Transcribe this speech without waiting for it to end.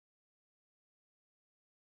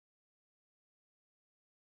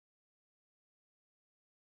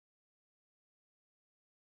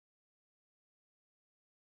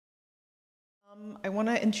I want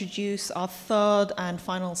to introduce our third and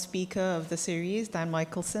final speaker of the series, Dan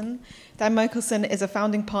Michaelson. Dan Michaelson is a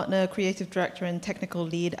founding partner, creative director, and technical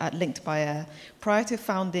lead at Linked by Air. Prior to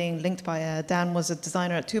founding Linked by Air, Dan was a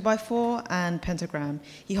designer at 2x4 and Pentagram.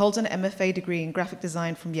 He holds an MFA degree in graphic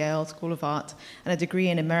design from Yale School of Art and a degree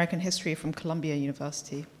in American history from Columbia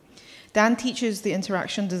University. Dan teaches the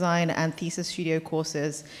interaction design and thesis studio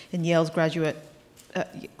courses in Yale's graduate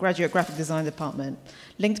graphic design department.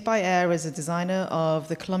 Linked by Air is a designer of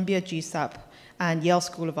the Columbia GSAPP and Yale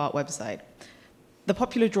School of Art website, the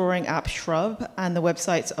popular drawing app Shrub, and the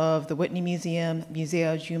websites of the Whitney Museum,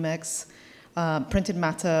 Museo Jumex, Printed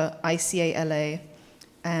Matter, ICA LA,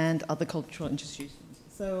 and other cultural institutions.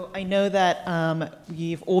 So I know that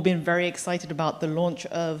you've all been very excited about the launch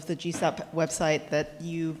of the GSAPP website that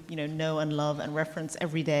you know and love and reference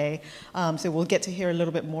every day. So we'll get to hear a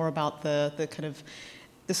little bit more about the kind of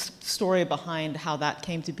the story behind how that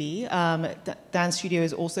came to be. Dan's studio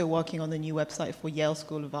is also working on the new website for Yale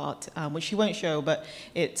School of Art, which he won't show, but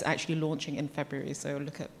it's actually launching in February. So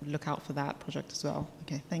look out for that project as well.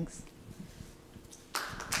 Okay, thanks.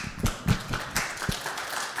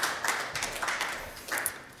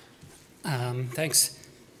 Thanks.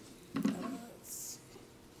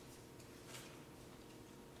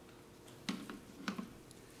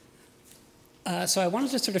 So I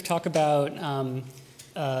wanted to sort of talk about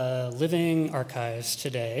living archives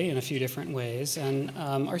today in a few different ways. And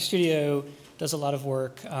our studio does a lot of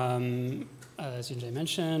work, as Yoonjai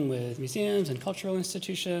mentioned, with museums and cultural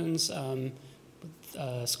institutions, with,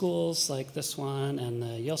 schools like this one, and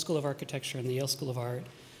the Yale School of Architecture and the Yale School of Art.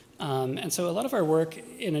 And so a lot of our work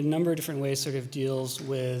in a number of different ways sort of deals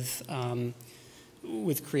with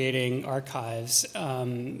creating archives,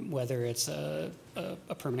 whether it's a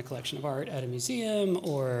permanent collection of art at a museum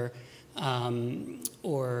or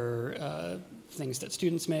things that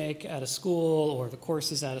students make at a school or the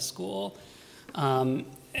courses at a school. And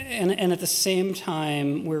at the same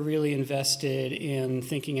time, we're really invested in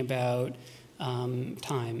thinking about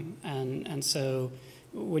time. And so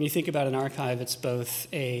when you think about an archive, it's both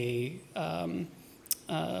a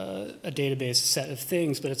database set of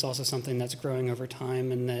things, but it's also something that's growing over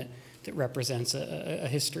time and that represents a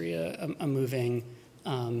history, a moving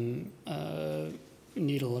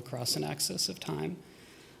needle across an axis of time.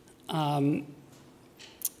 I'm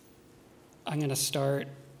going to start.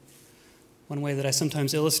 One way that I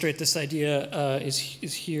sometimes illustrate this idea is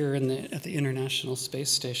here at the International Space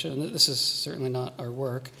Station. This is certainly not our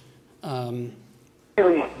work.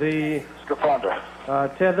 The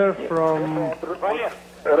tether from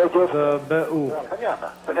the BU,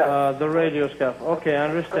 the radio scaff. Okay, I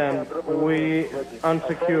understand. We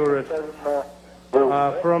unsecure it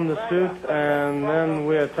from the suit, and then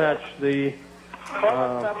we attach the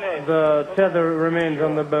tether remains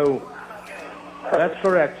on the BU. That's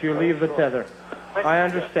correct. You leave the tether. I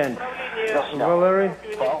understand. Valerie?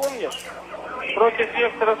 Против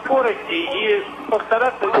вектора скорости и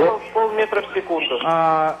постараться сделать полметра в секунду.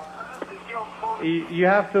 You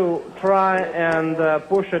have to try and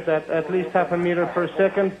push it at least half a meter per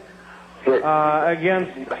second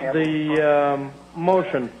against the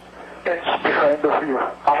motion.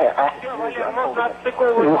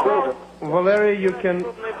 Valerie, you can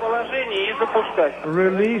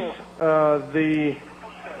release the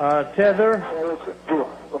tether,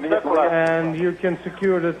 and you can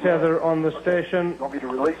secure the tether on the station.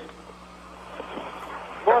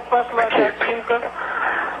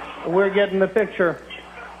 We're getting the picture.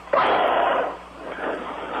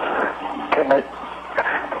 Okay.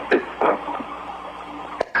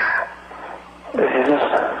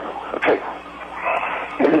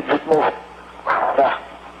 Just move.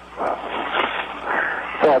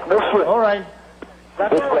 All right.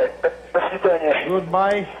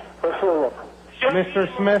 Goodbye, Mr.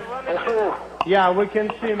 Smith. Yeah, we can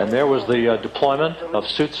see him. And there was the deployment of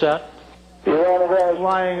SUTSAT.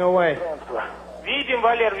 Flying away.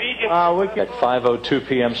 At 5:02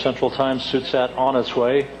 p.m. Central Time, SUTSAT on its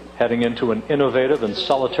way, heading into an innovative and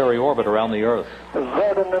solitary orbit around the Earth.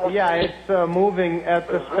 Yeah, it's moving at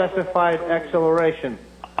the specified acceleration.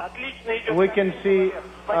 We can see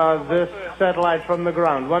this satellite from the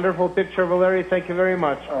ground. Wonderful picture, Valerie. Thank you very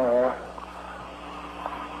much.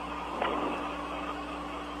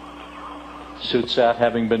 SUTSAT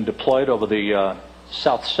having been deployed over the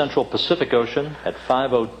South Central Pacific Ocean at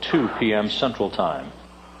 5:02 p.m. Central Time.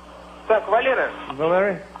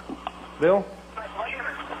 Valerie? Bill?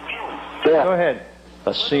 Go ahead.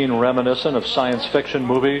 A scene reminiscent of science fiction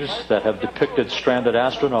movies that have depicted stranded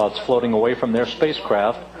astronauts floating away from their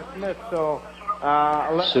spacecraft. So,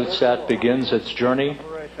 SUTSAT begins its journey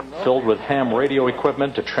filled with ham radio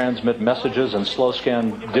equipment to transmit messages and slow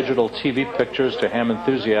scan digital TV pictures to ham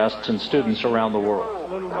enthusiasts and students around the world.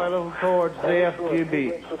 Little by little towards the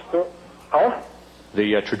FGB.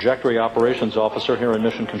 The trajectory operations officer here in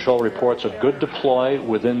Mission Control reports a good deploy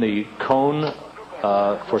within the cone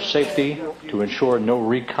for safety to ensure no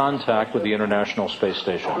recontact with the International Space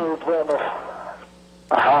Station.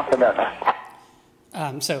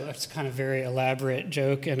 So it's kind of very elaborate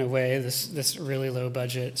joke in a way, this really low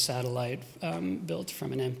budget satellite built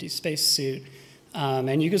from an empty spacesuit.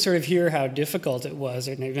 And you can sort of hear how difficult it was,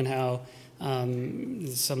 and even how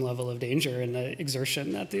some level of danger and the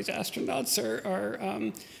exertion that these astronauts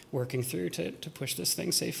are working through to push this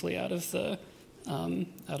thing safely out of the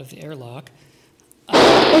airlock.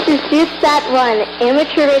 This is GSAPP 1,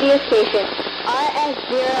 amateur radio station,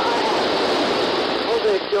 RS0RS.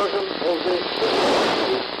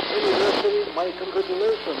 Anniversary, my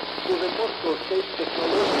congratulations to the Moscow Space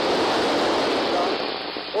Technology.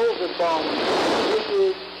 All the bombs,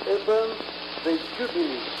 88 Eben, the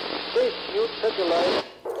Jubilee, Space New Satellite.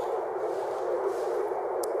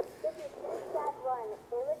 This is GSAPP 1,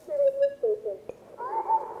 amateur radio station,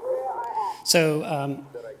 RS0RS. So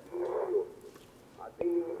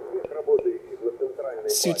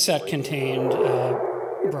SuitSat contained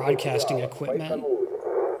broadcasting equipment,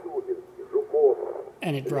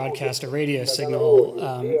 and it broadcast a radio signal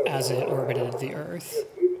as it orbited the Earth.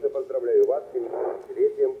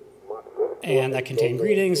 And that contained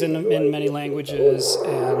greetings in many languages,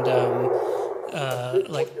 and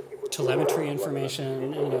like telemetry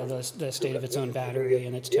information, you know, the state of its own battery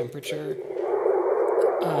and its temperature.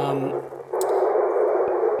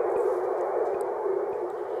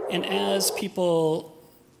 And as people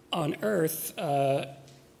on Earth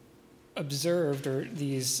observed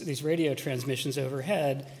these radio transmissions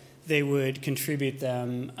overhead, they would contribute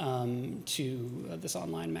them to this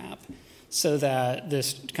online map, so that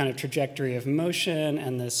this kind of trajectory of motion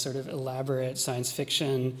and this sort of elaborate science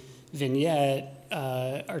fiction vignette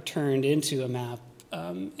are turned into a map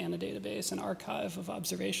and a database, an archive of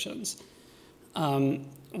observations.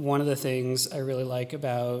 One of the things I really like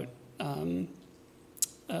about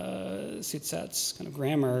SuitSat's kind of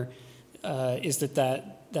grammar is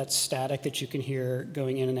that static that you can hear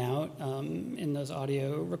going in and out in those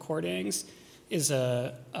audio recordings is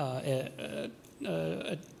a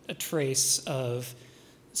trace of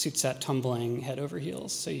SuitSat tumbling head over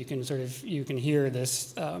heels. So you can hear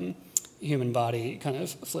this human body kind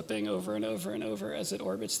of flipping over and over and over as it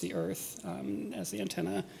orbits the Earth, as the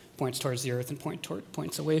antenna points towards the Earth and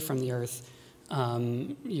points away from the Earth.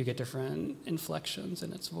 You get different inflections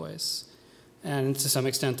in its voice. And to some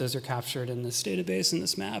extent, those are captured in this database, in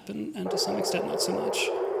this map, and to some extent, not so much.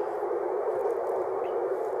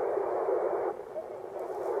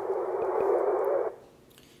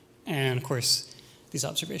 And of course, these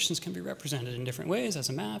observations can be represented in different ways, as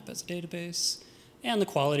a map, as a database, and the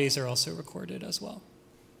qualities are also recorded as well.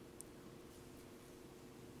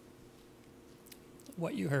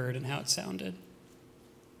 What you heard and how it sounded.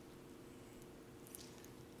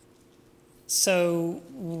 So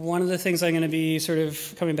one of the things I'm going to be sort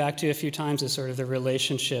of coming back to a few times is sort of the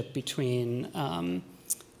relationship between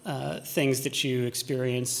things that you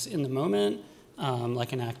experience in the moment,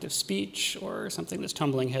 like an act of speech or something that's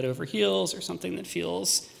tumbling head over heels or something that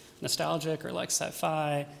feels nostalgic or like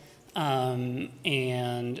sci-fi,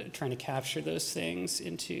 and trying to capture those things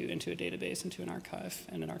into a database, into an archive,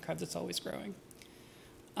 and an archive that's always growing.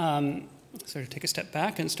 Sort of take a step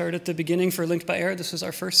back and start at the beginning for Linked by Air. This was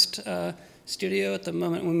our first studio at the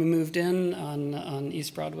moment when we moved in on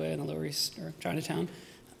East Broadway in the Lower East, or Chinatown.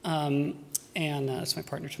 And that's my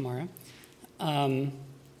partner, Tamara.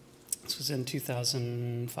 This was in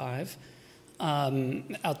 2005.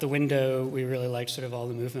 Out the window, we really liked sort of all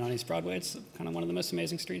the movement on East Broadway. It's kind of one of the most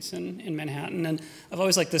amazing streets in Manhattan. And I've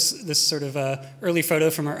always liked this sort of early photo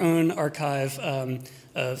from our own archive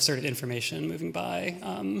of sort of information moving by,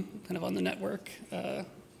 kind of on the network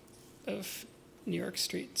of New York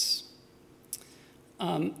streets.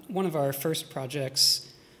 One of our first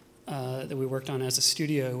projects that we worked on as a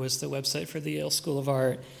studio was the website for the Yale School of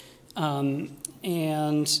Art. And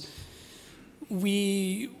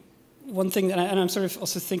one thing that I'm sort of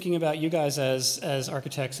also thinking about you guys as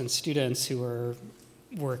architects and students who are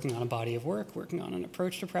working on a body of work, working on an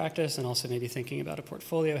approach to practice, and also maybe thinking about a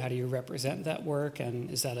portfolio. How do you represent that work?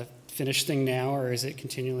 And is that a finished thing now, or is it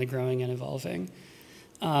continually growing and evolving?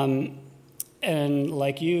 And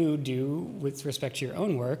like you do with respect to your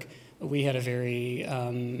own work, we had a very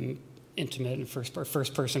intimate and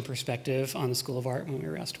first-person perspective on the School of Art when we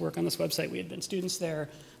were asked to work on this website. We had been students there.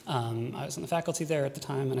 I was on the faculty there at the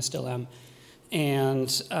time, and I still am. And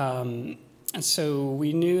so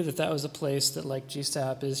we knew that that was a place that, like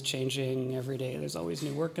GSAPP, is changing every day. There's always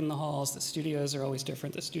new work in the halls. The studios are always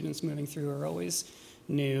different. The students moving through are always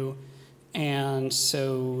new. And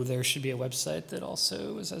so there should be a website that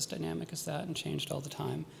also is as dynamic as that and changed all the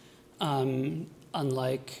time.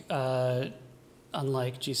 Unlike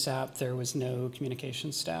GSAPP, there was no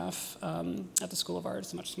communications staff at the School of Art.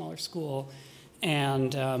 It's a much smaller school.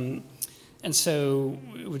 And so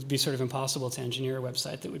it would be sort of impossible to engineer a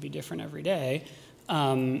website that would be different every day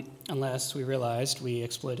unless we realized we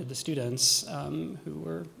exploited the students who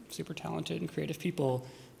were super talented and creative people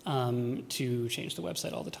to change the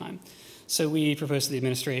website all the time. So we proposed to the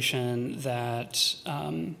administration that,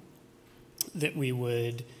 that we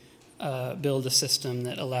would build a system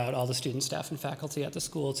that allowed all the students, staff, and faculty at the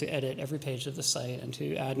school to edit every page of the site and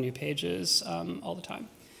to add new pages all the time.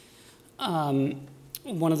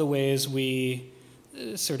 One of the ways we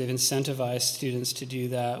sort of incentivized students to do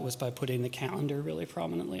that was by putting the calendar really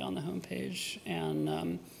prominently on the homepage.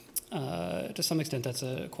 And to some extent, that's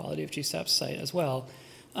a quality of GSAPP's site as well,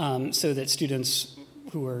 so that students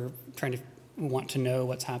who want to know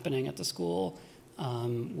what's happening at the school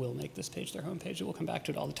will make this page their homepage. We'll come back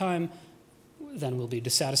to it all the time. Then we'll be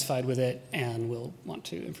dissatisfied with it, and we'll want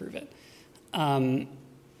to improve it.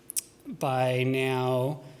 By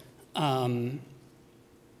now, 12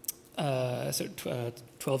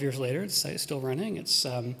 years later, the site is still running. It's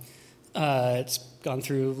gone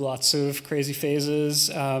through lots of crazy phases.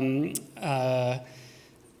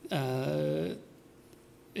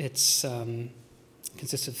 It's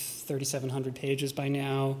consists of 3,700 pages by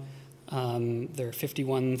now. There are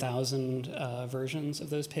 51,000 versions of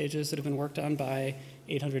those pages that have been worked on by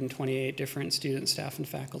 828 different students, staff, and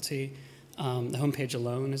faculty. The homepage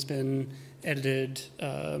alone has been edited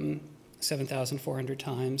 7,400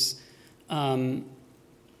 times. And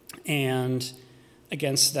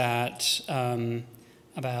against that,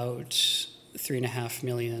 about 3.5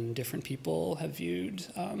 million different people have viewed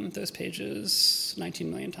those pages 19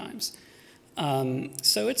 million times.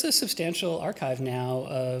 So it's a substantial archive now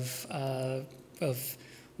of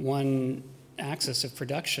one axis of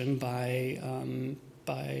production by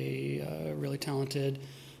really talented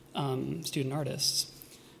student artists.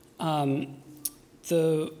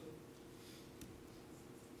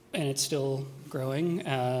 And it's still growing,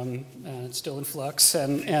 and it's still in flux,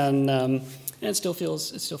 and it still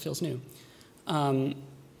feels new.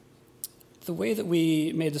 The way that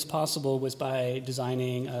we made this possible was by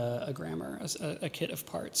designing a grammar, a kit of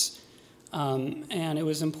parts. And it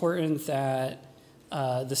was important that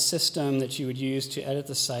the system that you would use to edit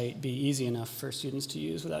the site be easy enough for students to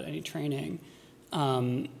use without any training.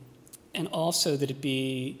 And also that it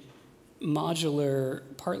be modular,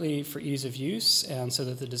 partly for ease of use, and so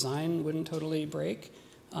that the design wouldn't totally break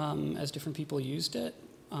as different people used it.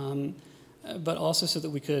 But also so that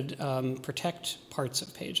we could protect parts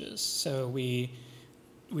of pages. So we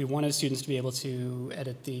wanted students to be able to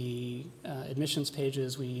edit the admissions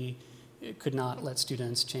pages. We could not let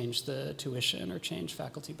students change the tuition or change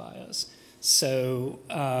faculty bios. So,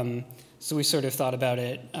 so we sort of thought about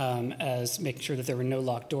it as making sure that there were no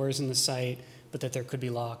locked doors in the site, but that there could be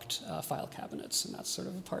locked file cabinets. And that's sort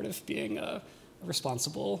of a part of being a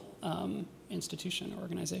responsible institution or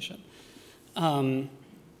organization.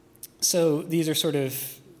 So these are sort of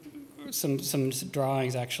some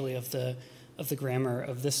drawings, actually, of the grammar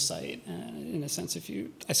of this site. In a sense, I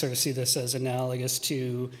sort of see this as analogous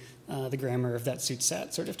to the grammar of that suit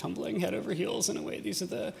set, sort of tumbling head over heels in a way. These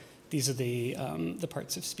are the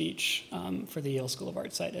parts of speech for the Yale School of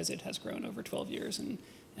Art site as it has grown over 12 years and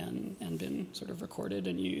been sort of recorded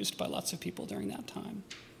and used by lots of people during that time.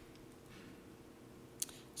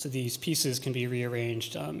 So these pieces can be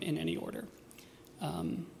rearranged in any order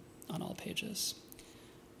on all pages.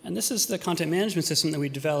 And this is the content management system that we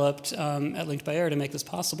developed at Linked by Air to make this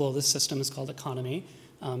possible. This system is called Economy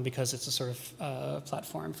because it's a sort of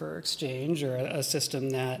platform for exchange, or a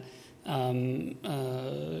system that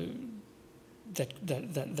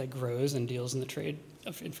that grows and deals in the trade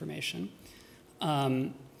of information.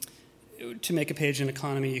 To make a page in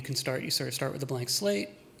Economy, you sort of start with a blank slate,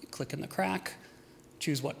 you click in the crack,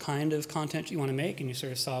 choose what kind of content you want to make, and you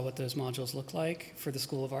sort of saw what those modules look like for the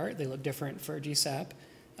School of Art. They look different for GSAPP,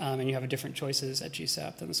 and you have different choices at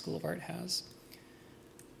GSAPP than the School of Art has.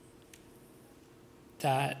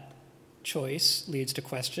 That choice leads to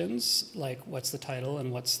questions like, what's the title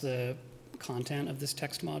and what's the content of this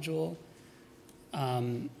text module?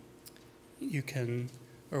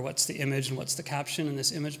 Or what's the image and what's the caption in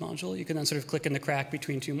this image module? You can then sort of click in the crack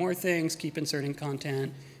between two more things, keep inserting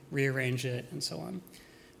content, rearrange it, and so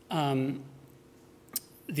on.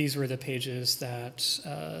 these were the pages that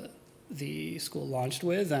the school launched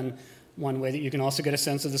with, and one way that you can also get a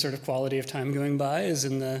sense of the sort of quality of time going by is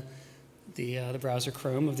in the browser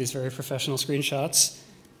Chrome of these very professional screenshots.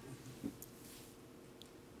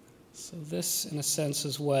 So this, in a sense,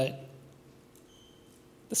 is what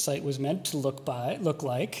the site was meant to look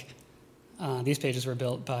like. These pages were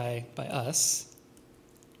built by us.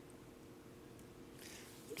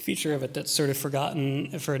 Feature of it that's sort of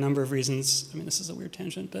forgotten for a number of reasons, I mean, this is a weird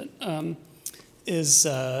tangent, but is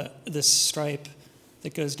this stripe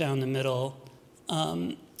that goes down the middle.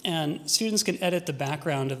 And students can edit the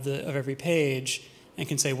background of every page and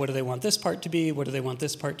can say, what do they want this part to be, what do they want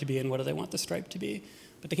this part to be, and what do they want the stripe to be.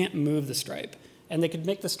 But they can't move the stripe. And they could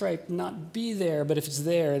make the stripe not be there, but if it's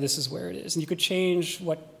there, this is where it is. And you could change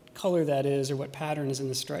what color that is or what pattern is in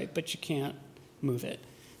the stripe, but you can't move it.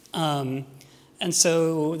 And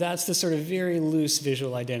so that's the sort of very loose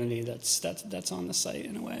visual identity that's on the site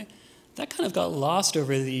in a way. That kind of got lost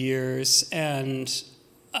over the years, and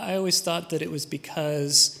I always thought that it was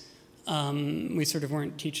because we sort of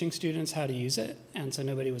weren't teaching students how to use it, and so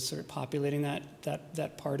nobody was sort of populating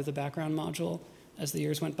that part of the background module as the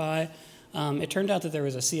years went by. It turned out that there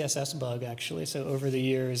was a CSS bug, actually, so over the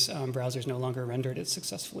years, browsers no longer rendered it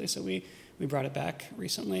successfully, so we brought it back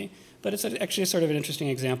recently. But it's actually sort of an interesting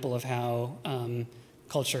example of how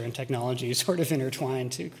culture and technology sort of intertwine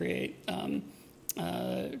to create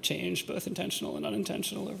change, both intentional and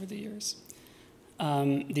unintentional, over the years.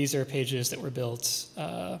 These are pages that were built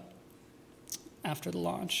after the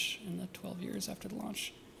launch, in the 12 years after the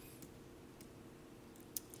launch.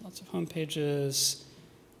 Lots of home pages.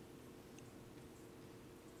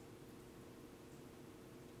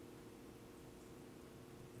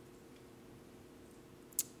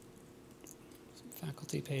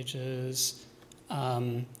 Faculty pages.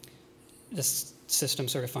 This system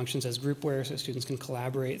sort of functions as groupware, so students can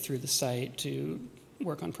collaborate through the site to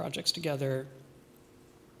work on projects together.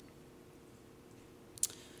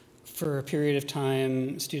 For a period of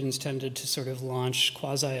time, students tended to sort of launch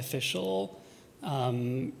quasi-official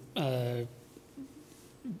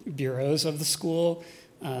bureaus of the school.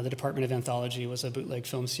 The Department of Anthology was a bootleg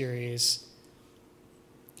film series.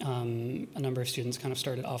 A number of students kind of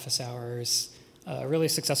started office hours. A really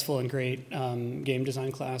successful and great game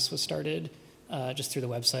design class was started just through the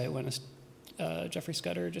website when Jeffrey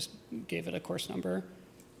Scudder just gave it a course number.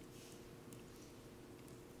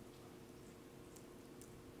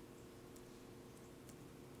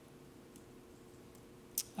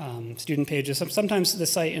 Student pages. Sometimes the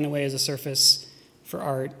site, in a way, is a surface for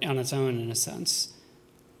art on its own, in a sense,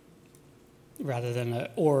 rather than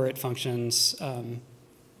or it functions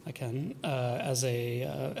as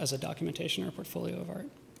a documentation or a portfolio of art.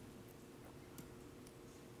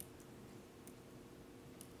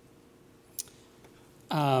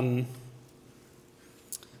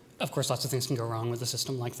 Of course, lots of things can go wrong with a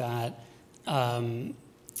system like that.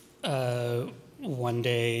 One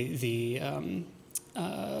day,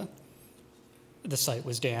 the site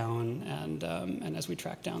was down, and as we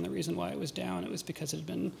tracked down the reason why it was down, it was because it had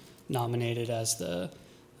been nominated as the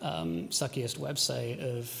suckiest website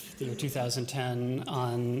of the year 2010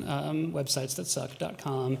 on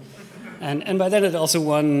websitesthatsuck.com. And by then it also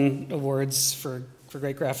won awards for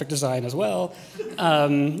great graphic design as well.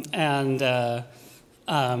 As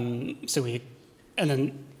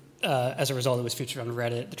a result, it was featured on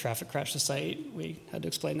Reddit. The traffic crashed the site. We had to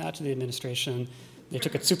explain that to the administration. They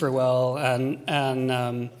took it super well.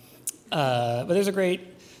 But there's a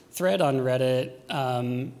great thread on Reddit.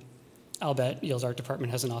 I'll bet Yale's art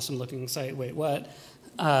department has an awesome looking site. Wait, what?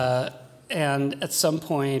 And at some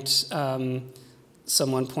point,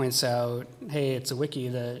 someone points out, hey, it's a wiki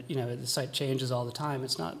that, the site changes all the time.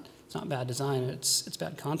 It's not bad design, it's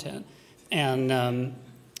bad content. And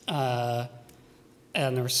the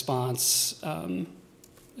response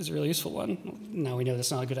is a really useful one. Now we know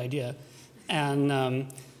that's not a good idea. And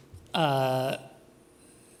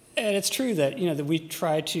it's true that that we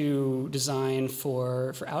try to design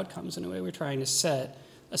for outcomes in a way. We're trying to set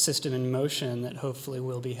a system in motion that hopefully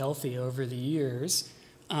will be healthy over the years,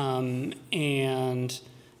 and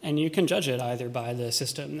you can judge it either by the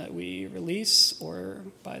system that we release, or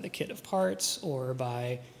by the kit of parts, or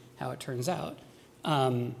by how it turns out.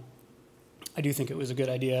 I do think it was a good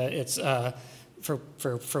idea. It's for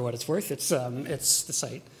what it's worth. It's the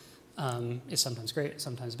site is sometimes great,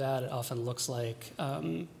 sometimes bad. It often looks like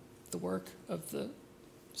the work of the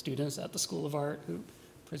students at the School of Art,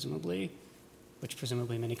 which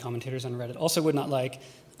presumably many commentators on Reddit also would not like.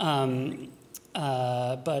 We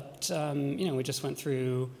just went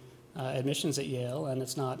through admissions at Yale, and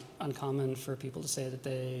it's not uncommon for people to say that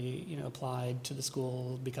they, applied to the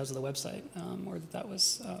school because of the website, or that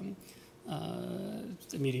was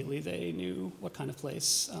immediately they knew what kind of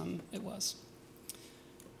place it was.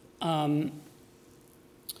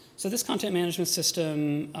 So this content management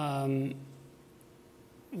system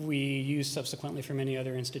we used subsequently for many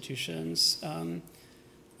other institutions.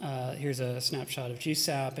 Here's a snapshot of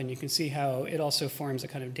GSAPP, and you can see how it also forms a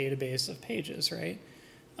kind of database of pages, right?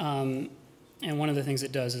 And one of the things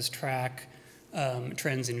it does is track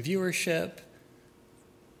trends in viewership.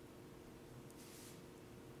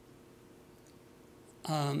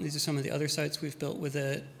 These are some of the other sites we've built with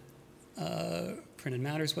it. Printed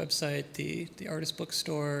Matters website, the Artist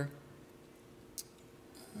Bookstore,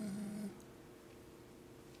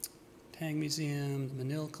 Tang Museum, the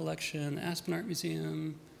Manil Collection, the Aspen Art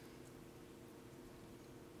Museum,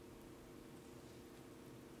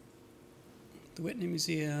 the Whitney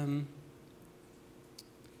Museum.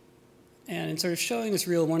 And in sort of showing this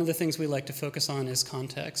reel, one of the things we like to focus on is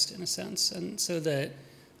context, in a sense, and so that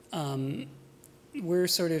we're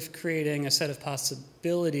sort of creating a set of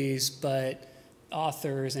possibilities, but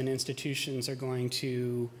authors and institutions are going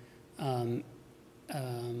to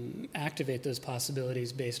activate those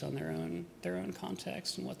possibilities based on their own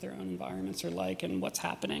context and what their own environments are like and what's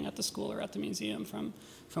happening at the school or at the museum from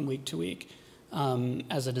week to week.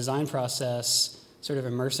 As a design process, sort of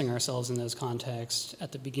immersing ourselves in those contexts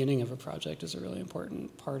at the beginning of a project is a really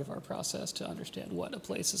important part of our process to understand what a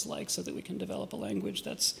place is like so that we can develop a language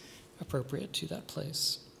that's appropriate to that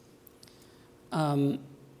place. Another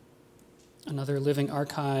living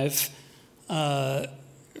archive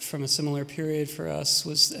from a similar period for us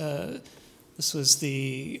was this was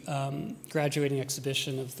the graduating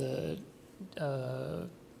exhibition of the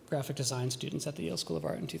graphic design students at the Yale School of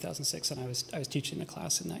Art in 2006, and I was teaching the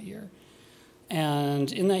class in that year.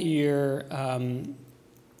 And in that year,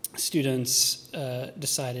 students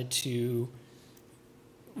decided to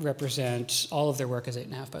represent all of their work as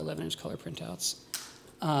 8.5 by 11-inch color printouts.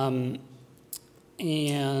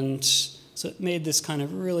 And so it made this kind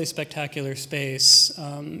of really spectacular space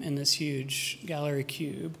in this huge gallery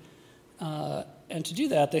cube. And to do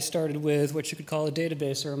that, they started with what you could call a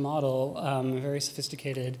database or a model, a very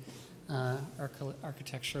sophisticated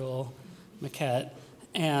architectural maquette.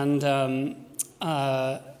 And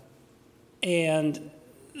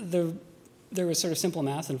there was sort of simple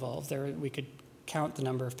math involved. We could count the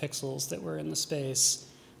number of pixels that were in the space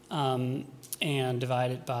and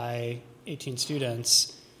divide it by 18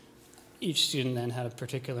 students. Each student then had a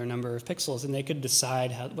particular number of pixels, and they could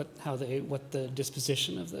decide what the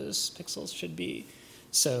disposition of those pixels should be.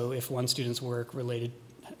 So if one student's work related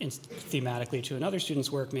thematically to another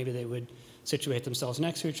student's work, maybe they would situate themselves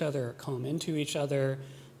next to each other or comb into each other.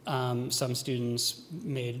 Some students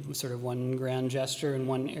made sort of one grand gesture in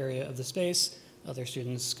one area of the space. Other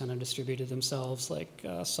students kind of distributed themselves like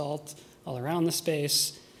salt all around the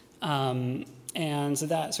space. And so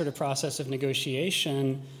that sort of process of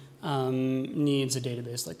negotiation needs a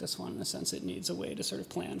database like this one. In a sense, it needs a way to sort of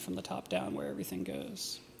plan from the top down where everything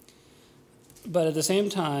goes. But at the same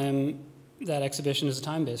time, that exhibition is a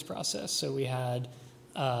time-based process. So we had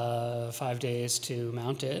 5 days to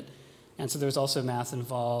mount it. And so there's also math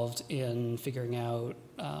involved in figuring out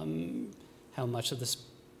how much of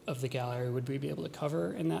the gallery would we be able to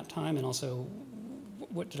cover in that time, and also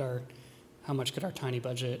how much could our tiny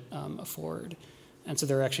budget afford. And so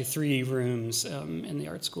there are actually 3 rooms in the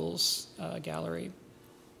art school's gallery.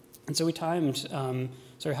 And so we timed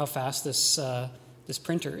sort of how fast this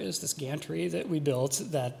printer is, this gantry that we built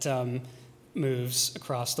that moves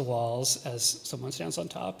across the walls as someone stands on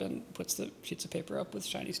top and puts the sheets of paper up with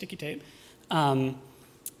shiny sticky tape. And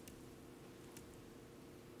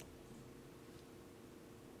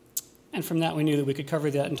from that, we knew that we could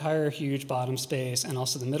cover that entire huge bottom space and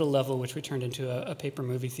also the middle level, which we turned into a paper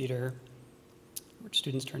movie theater, which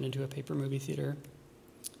students turned into a paper movie theater.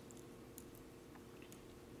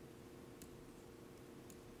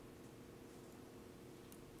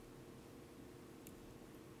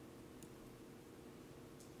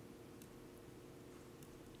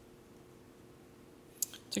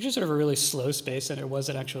 It's actually sort of a really slow space, and it was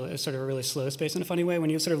actually sort of a really slow space in a funny way. When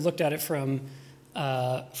you sort of looked at it from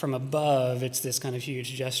above, it's this kind of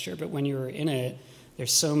huge gesture, but when you were in it,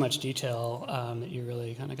 there's so much detail that you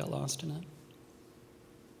really kind of got lost in it.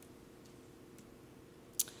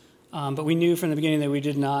 But we knew from the beginning that we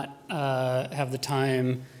did not have the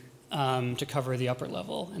time to cover the upper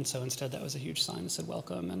level, and so instead that was a huge sign that said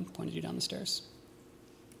welcome and pointed you down the stairs.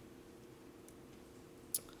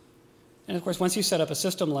 And of course, once you set up a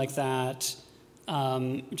system like that,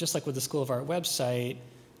 just like with the School of Art website,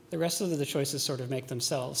 The rest of the choices sort of make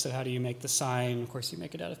themselves. So how do you make the sign? Of course, you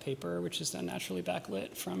make it out of paper, which is then naturally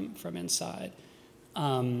backlit from inside.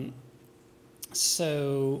 In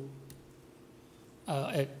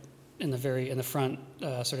the front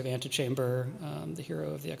sort of antechamber, the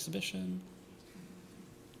hero of the exhibition.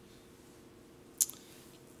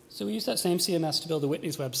 So we used that same CMS to build the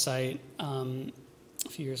Whitney's website a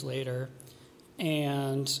few years later.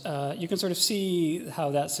 And you can sort of see how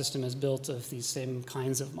that system is built of these same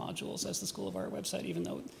kinds of modules as the School of Art website, even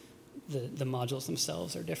though the modules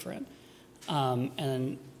themselves are different.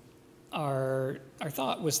 And our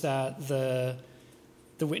thought was that the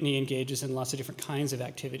Whitney engages in lots of different kinds of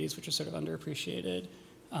activities, which are sort of underappreciated.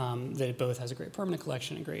 That it both has a great permanent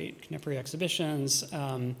collection and great contemporary exhibitions,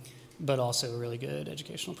 but also really good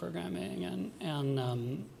educational programming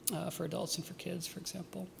and for adults and for kids, for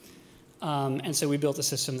example. And so we built a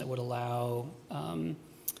system that would allow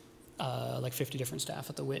like 50 different staff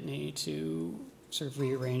at the Whitney to sort of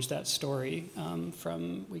rearrange that story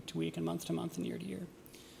from week to week and month to month and year to year.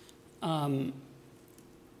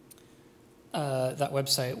 That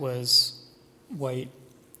website was white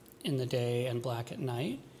in the day and black at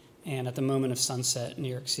night. And at the moment of sunset, New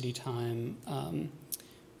York City time,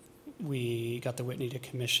 we got the Whitney to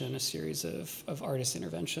commission a series of artist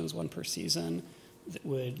interventions, one per season, that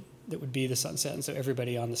would be the sunset. And so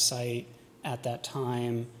everybody on the site at that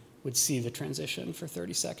time would see the transition for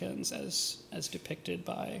 30 seconds as depicted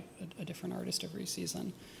by a different artist every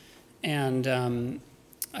season. And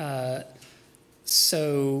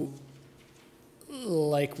so,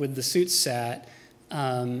 like with the Suits Sat,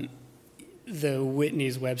 the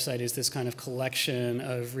Whitney's website is this kind of collection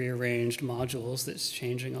of rearranged modules that's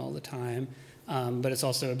changing all the time, but it's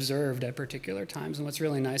also observed at particular times. And what's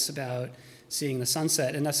really nice about seeing the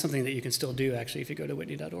sunset, and that's something that you can still do actually if you go to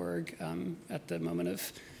whitney.org at the moment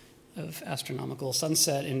of astronomical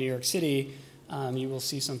sunset in New York City, you will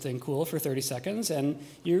see something cool for 30 seconds, and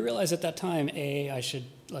you realize at that time, A, I should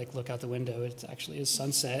like look out the window, it actually is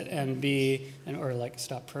sunset, and B, or like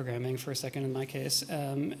stop programming for a second in my case,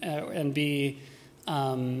 and B,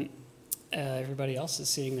 everybody else is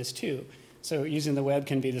seeing this too. So using the web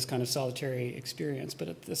can be this kind of solitary experience, but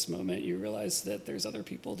at this moment you realize that there's other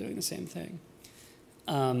people doing the same thing.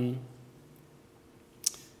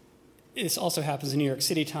 This also happens in New York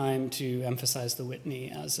City time to emphasize the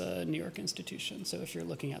Whitney as a New York institution. So if you're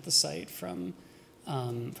looking at the site from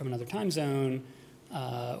another time zone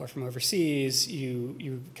or from overseas,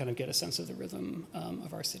 you kind of get a sense of the rhythm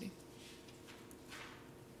of our city.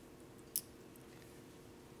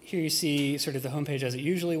 Here you see sort of the homepage as it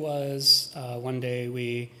usually was. One day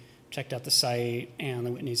we checked out the site, and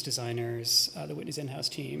the Whitney's designers, the Whitney's in-house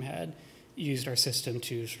team, had used our system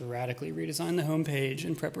to sort of radically redesign the homepage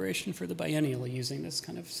in preparation for the biennial using this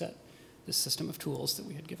kind of this system of tools that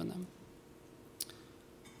we had given them.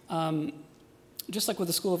 Just like with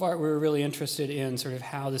the School of Art, we were really interested in sort of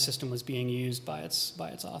how the system was being used by its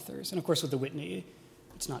authors. And of course with the Whitney,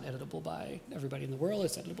 it's not editable by everybody in the world,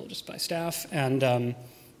 it's editable just by staff. And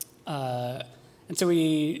so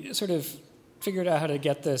we sort of figured out how to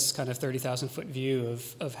get this kind of 30,000-foot view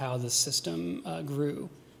of how the system grew.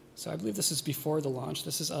 So I believe this is before the launch.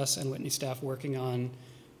 This is us and Whitney staff working on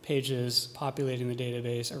pages, populating the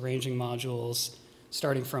database, arranging modules,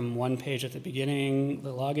 starting from one page at the beginning,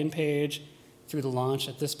 the login page, through the launch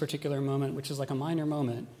at this particular moment, which is like a minor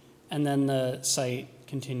moment. And then the site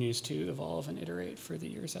continues to evolve and iterate for the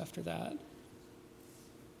years after that.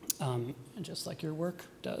 And just like your work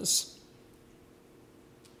does.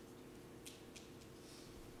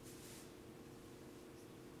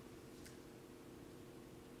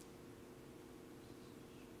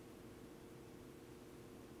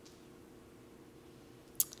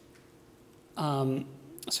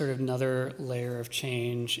 Sort of another layer of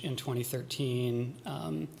change in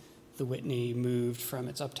 2013, the Whitney moved from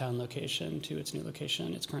its uptown location to its new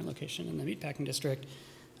location, its current location in the Meatpacking District,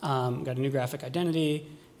 got a new graphic identity,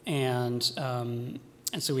 and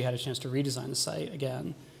so we had a chance to redesign the site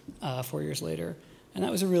again 4 years later. And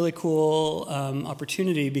that was a really cool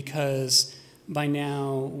opportunity because by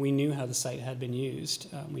now we knew how the site had been used.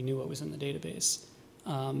 We knew what was in the database.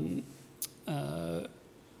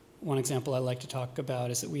 One example I like to talk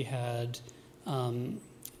about is that we had, in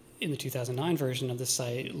the 2009 version of the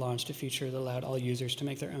site, launched a feature that allowed all users to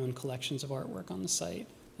make their own collections of artwork on the site,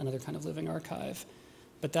 another kind of living archive.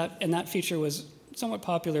 But that feature was somewhat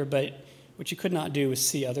popular, but what you could not do was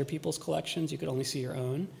see other people's collections. You could only see your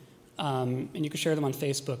own. And you could share them on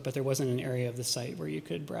Facebook, but there wasn't an area of the site where you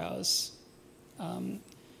could browse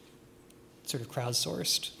sort of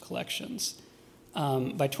crowdsourced collections.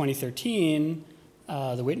 By 2013,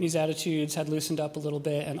 The Whitney's attitudes had loosened up a little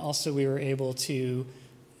bit, and also we were able to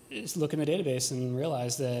look in the database and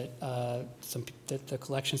realize that, that the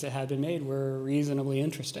collections that had been made were reasonably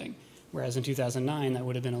interesting, whereas in 2009 that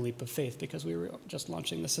would have been a leap of faith because we were just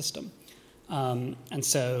launching the system. And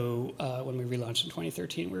so when we relaunched in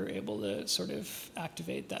 2013, we were able to sort of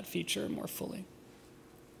activate that feature more fully.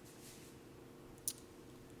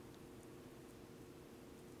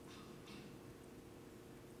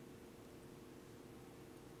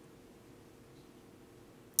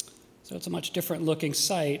 So it's a much different looking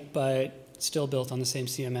site, but still built on the same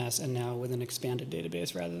CMS and now with an expanded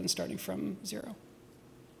database rather than starting from zero.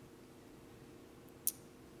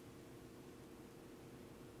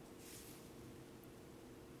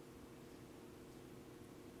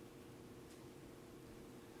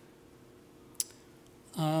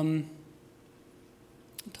 I'll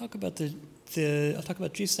talk about I'll talk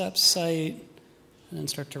about GSAPP's site and then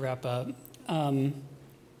start to wrap up.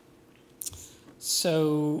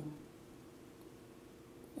 So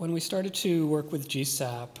when we started to work with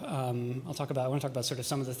GSAPP, I want to talk about sort of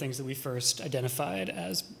some of the things that we first identified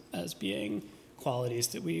as being qualities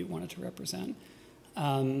that we wanted to represent.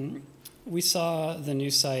 We saw the new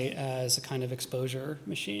site as a kind of exposure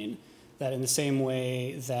machine, that in the same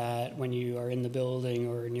way that when you are in the building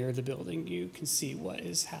or near the building, you can see what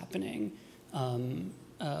is happening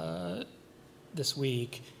this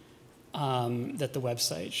week, that the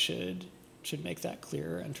website should make that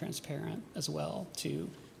clear and transparent as well to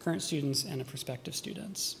current students and prospective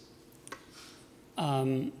students.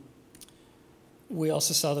 We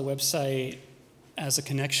also saw the website as a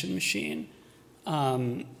connection machine,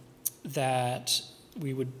 that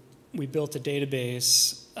we built a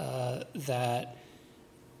database that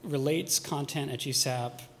relates content at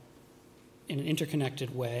GSAPP in an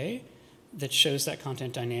interconnected way that shows that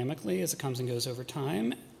content dynamically as it comes and goes over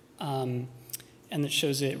time, and that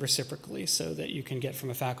shows it reciprocally so that you can get from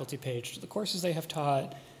a faculty page to the courses they have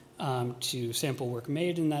taught, to sample work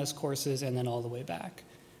made in those courses, and then all the way back.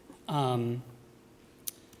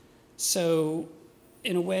 So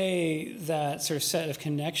in a way, that sort of set of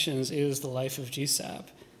connections is the life of GSAPP.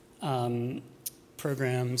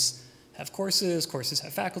 Programs have courses, courses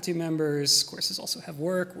have faculty members, courses also have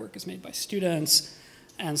work, work is made by students.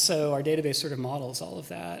 And so our database sort of models all of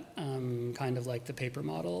that, kind of like the paper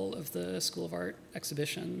model of the School of Art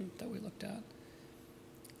exhibition that we looked at.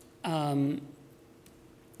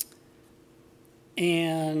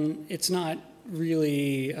 And it's not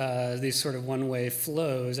really these sort of one-way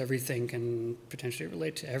flows. Everything can potentially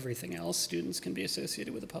relate to everything else. Students can be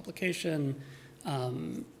associated with a publication.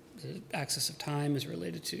 The access of time is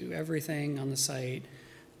related to everything on the site.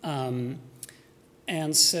 And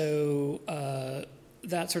so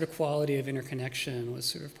that sort of quality of interconnection was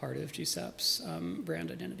sort of part of GSAPP's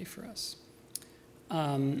brand identity for us.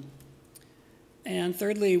 And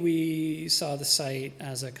thirdly, we saw the site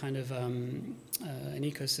as a kind of an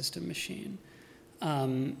ecosystem machine.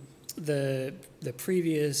 The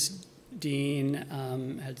previous dean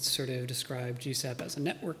had sort of described GSAPP as a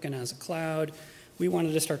network and as a cloud. We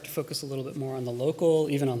wanted to start to focus a little bit more on the local,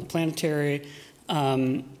 even on the planetary,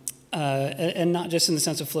 and not just in the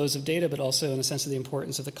sense of flows of data, but also in the sense of the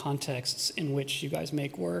importance of the contexts in which you guys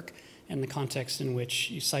make work and the context in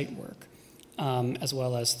which you cite work, as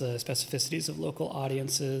well as the specificities of local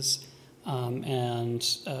audiences and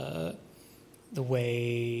the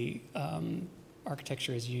way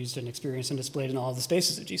architecture is used and experienced and displayed in all of the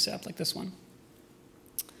spaces of GSAPP, like this one.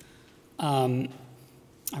 I'm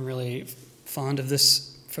really fond of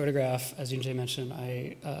this photograph. As Yoonjai mentioned,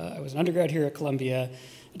 I was an undergrad here at Columbia.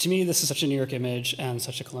 To me, this is such a New York image and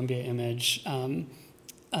such a Columbia image.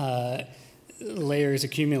 Layers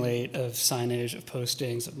accumulate of signage, of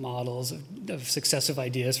postings, of models, of successive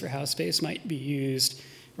ideas for how space might be used.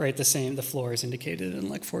 Right, the floor is indicated in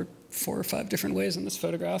like four or five different ways in this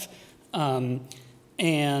photograph.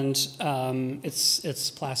 It's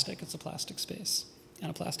plastic. It's a plastic space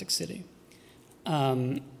and a plastic city.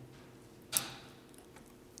 And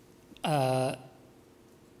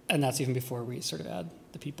that's even before we sort of add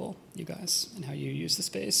the people, you guys, and how you use the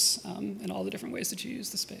space, and all the different ways that you use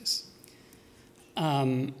the space.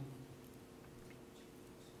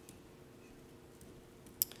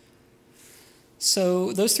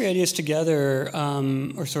 So those three ideas together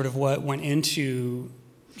are sort of what went into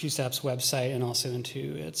GSAPP's website and also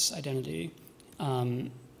into its identity.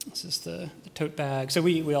 This is the tote bag. So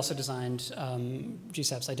we also designed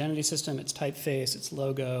GSAPP's identity system, its typeface, its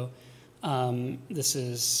logo. This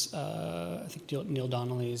is, I think, Neil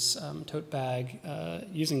Donnelly's tote bag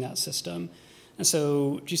using that system. And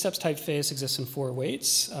so GSAPP's typeface exists in 4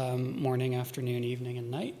 weights, morning, afternoon, evening, and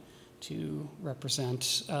night. to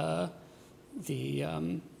represent the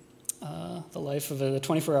life of the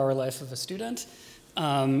 24-hour life of a student,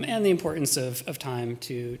 and the importance of time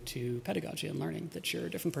to pedagogy and learning. That you're a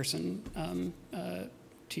different person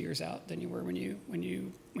 2 years out than you were when you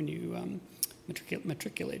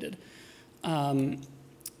matriculated.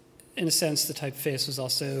 In a sense, the typeface was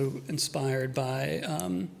also inspired by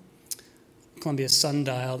Columbia's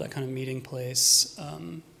sundial, that kind of meeting place,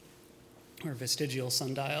 or vestigial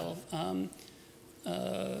sundial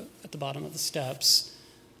at the bottom of the steps.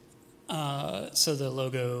 So the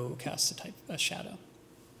logo casts a shadow,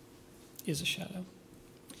 is a shadow.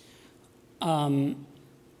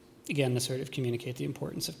 Again, to sort of communicate the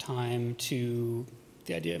importance of time to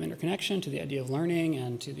the idea of interconnection, to the idea of learning,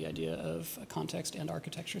 and to the idea of context and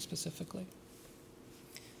architecture specifically.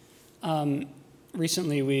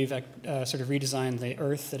 Recently, we've sort of redesigned the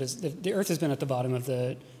earth. The earth has been at the bottom of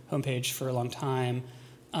the homepage for a long time.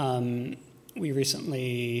 We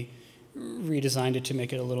recently redesigned it to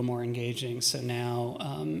make it a little more engaging. So now,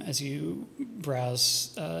 as you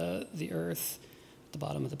browse the earth at the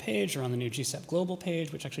bottom of the page, or on the new GSAPP global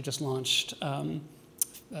page, which actually just launched like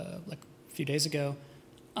a few days ago,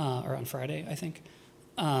 or on Friday, I think,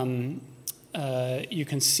 you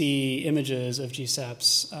can see images of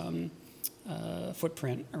GSAPP's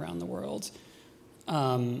footprint around the world.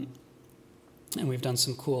 And we've done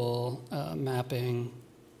some cool mapping.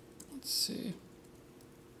 Let's see.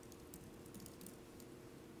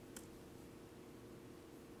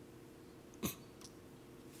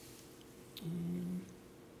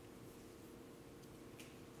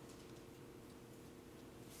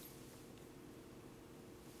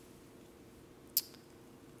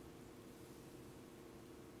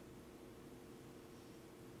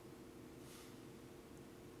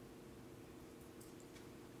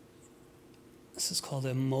 This is called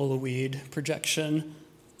a moloweed projection.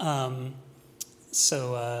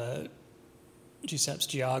 GSAPP's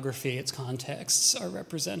geography, its contexts are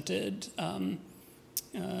represented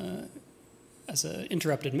as an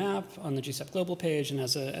interrupted map on the GSAPP global page, and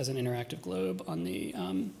as an interactive globe on the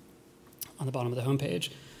bottom of the homepage.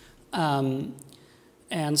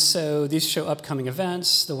 And so these show upcoming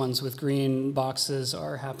events. The ones with green boxes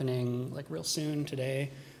are happening like real soon today.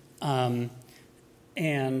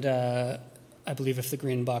 I believe if the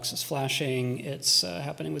green box is flashing, it's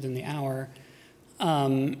happening within the hour.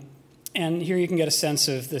 And here you can get a sense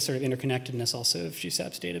of the sort of interconnectedness also of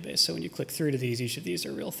GSAPP's database. So when you click through to these, each of these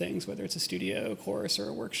are real things, whether it's a studio course or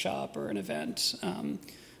a workshop or an event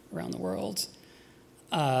around the world.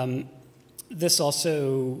 This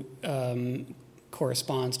also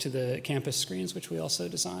corresponds to the campus screens, which we also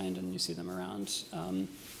designed, and you see them around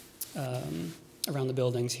the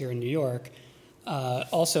buildings here in New York.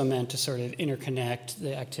 Also meant to sort of interconnect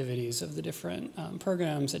the activities of the different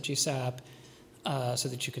programs at GSAPP so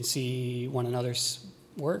that you can see one another's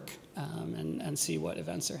work and see what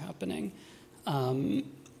events are happening. And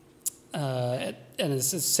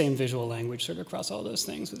it's the same visual language sort of across all those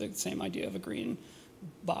things, with the same idea of a green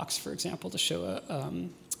box, for example, to show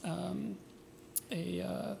an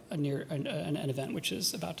event which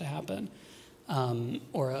is about to happen,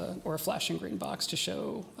 or a flashing green box to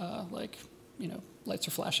show lights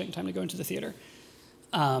are flashing, time to go into the theater.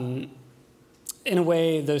 In a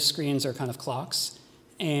way, those screens are kind of clocks,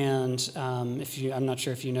 and I'm not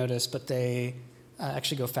sure if you noticed, but they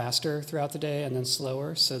actually go faster throughout the day and then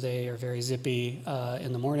slower, so they are very zippy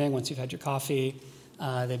in the morning once you've had your coffee.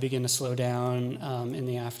 They begin to slow down in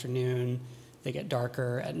the afternoon. They get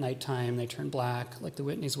darker at nighttime. They turn black, like the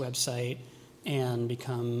Whitney's website, and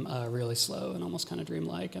become really slow and almost kind of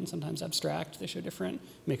dreamlike and sometimes abstract. They show different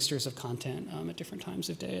mixtures of content at different times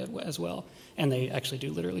of day as well. And they actually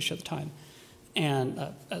do literally show the time, and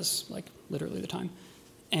as like literally the time.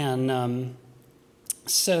 And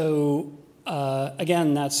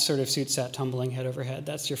again, that sort of suits that tumbling head over head.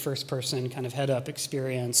 That's your first person kind of head up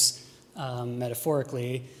experience,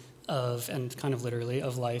 metaphorically, and kind of literally,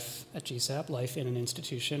 of life at GSAPP, life in an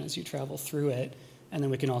institution as you travel through it. And then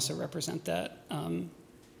we can also represent that,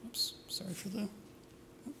 oops, sorry for the, oh,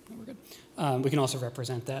 no, we're good. We can also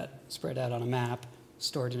represent that spread out on a map,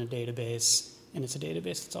 stored in a database, and it's a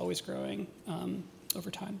database that's always growing over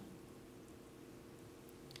time.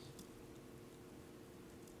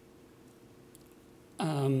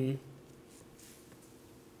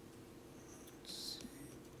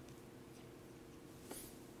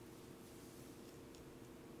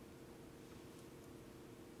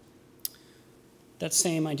 That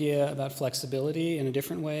same idea about flexibility in a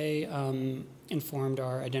different way informed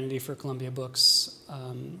our identity for Columbia books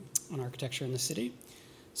on architecture in the city.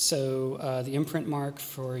 So the imprint mark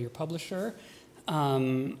for your publisher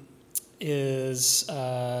is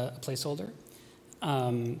a placeholder.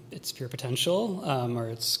 It's pure potential, or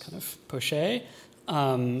it's kind of poché,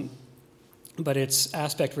 but its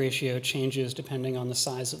aspect ratio changes depending on the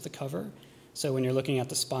size of the cover. So when you're looking at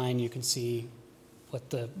the spine, you can see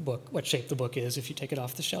what shape the book is if you take it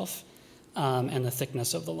off the shelf, and the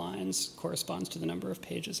thickness of the lines corresponds to the number of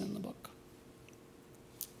pages in the book.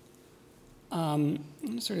 I'm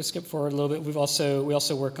going to sort of skip forward a little bit. We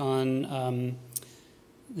also work on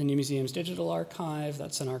the New Museum's digital archive.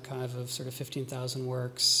 That's an archive of sort of 15,000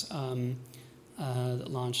 works that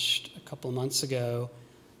launched a couple of months ago,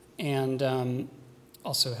 and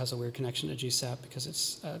also has a weird connection to GSAPP because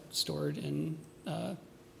it's stored in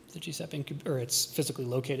the GSAPP incubator, or it's physically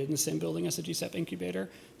located in the same building as the GSAPP incubator.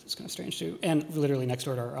 So it's kind of strange to, and literally next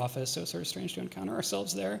door to our office, so it's sort of strange to encounter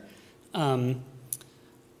ourselves there.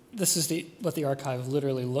 This is what the archive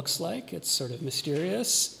literally looks like. It's sort of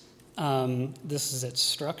mysterious. This is its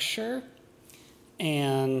structure,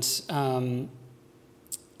 and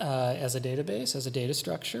as a database, as a data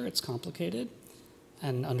structure, it's complicated,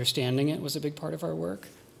 and understanding it was a big part of our work,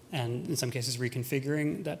 and in some cases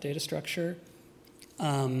reconfiguring that data structure.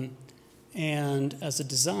 And as a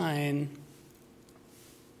design,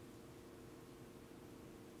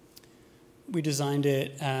 we designed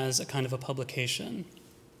it as a kind of a publication.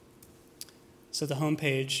 So the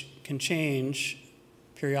homepage can change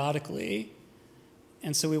periodically,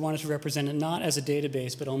 and so we wanted to represent it not as a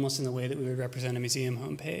database, but almost in the way that we would represent a museum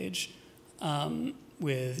homepage,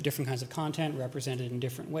 with different kinds of content represented in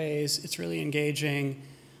different ways. It's really engaging.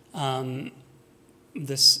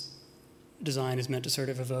 This design is meant to sort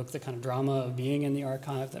of evoke the kind of drama of being in the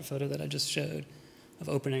archive, that photo that I just showed, of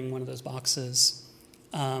opening one of those boxes.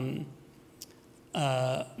 But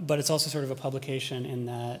it's also sort of a publication in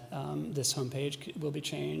that this homepage will be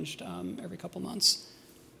changed every couple months.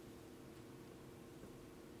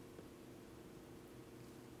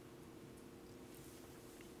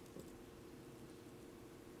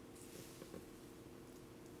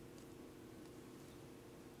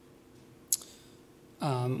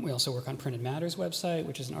 We also work on Printed Matter's website,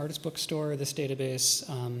 which is an artist bookstore. This database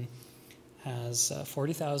has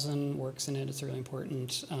 40,000 works in it. It's a really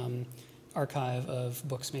important archive of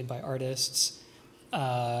books made by artists,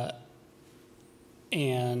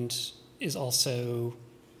 and is also,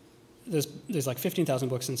 there's like 15,000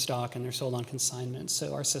 books in stock, and they're sold on consignment.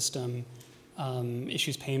 So our system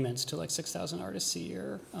issues payments to like 6,000 artists a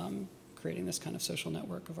year, creating this kind of social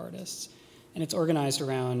network of artists. And it's organized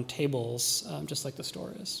around tables, just like the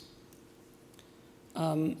store is.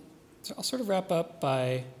 So I'll sort of wrap up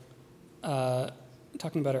by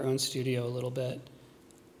talking about our own studio a little bit.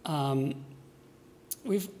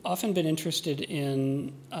 We've often been interested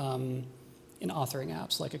in authoring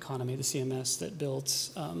apps like Economy, the CMS that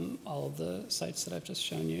builds all of the sites that I've just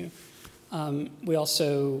shown you. We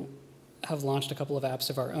also have launched a couple of apps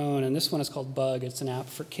of our own, and this one is called Bug. It's an app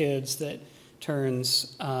for kids that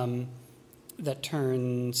turns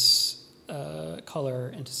color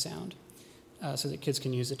into sound, so that kids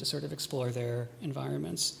can use it to sort of explore their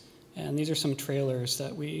environments. And these are some trailers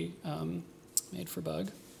that we made for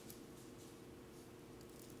Bug.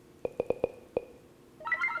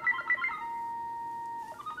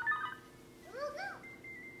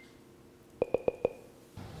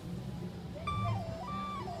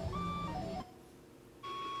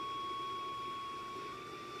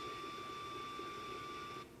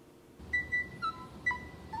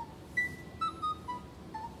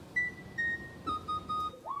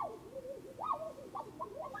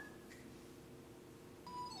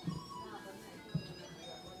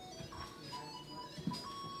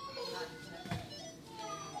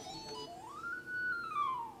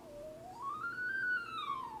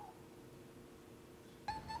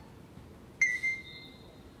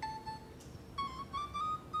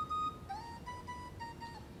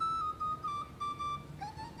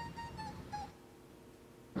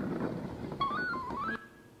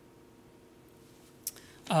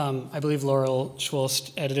 I believe Laurel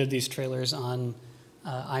Schwolst edited these trailers on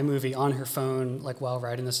iMovie on her phone, like while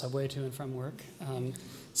riding the subway to and from work.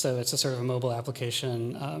 So it's a sort of a mobile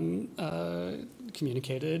application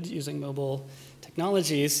communicated using mobile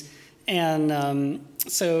technologies. And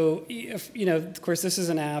so, of course, this is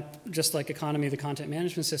an app, just like Economy, the content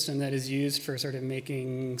management system, that is used for sort of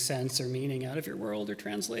making sense or meaning out of your world, or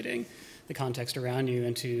translating the context around you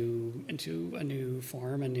into a new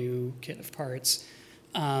form, a new kit of parts.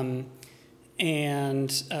 And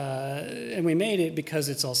we made it because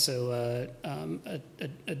it's also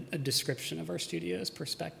a description of our studio's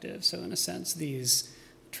perspective. So in a sense, these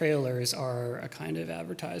trailers are a kind of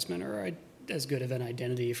advertisement, or as good of an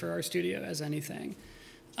identity for our studio as anything.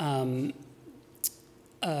 And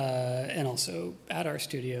also at our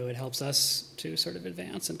studio, it helps us to sort of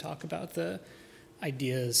advance and talk about the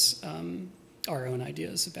ideas, our own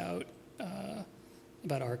ideas about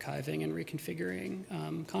archiving and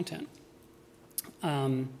reconfiguring content.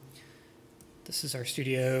 This is our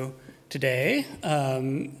studio today,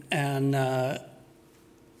 and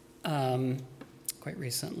quite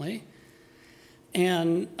recently.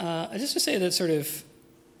 And just to say that sort of,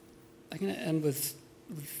 I'm going to end with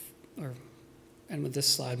this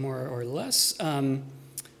slide more or less.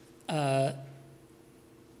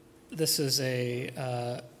 This is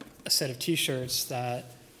a set of T-shirts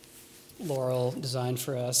that Laurel designed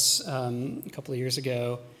for us a couple of years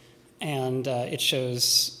ago, and it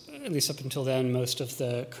shows, at least up until then, most of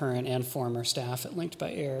the current and former staff at Linked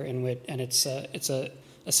by Air, and it's a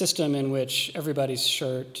system in which everybody's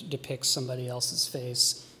shirt depicts somebody else's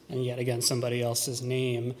face, and yet again somebody else's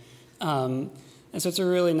name. And so it's a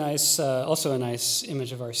really nice, also a nice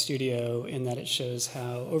image of our studio in that it shows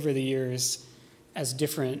how over the years, as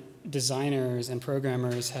different designers and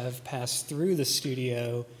programmers have passed through the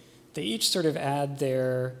studio, they each sort of add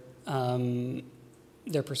their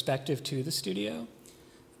perspective to the studio.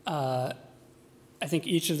 I think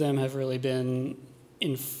each of them have really been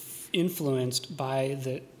influenced by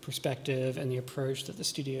the perspective and the approach that the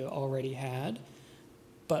studio already had,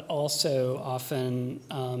 but also often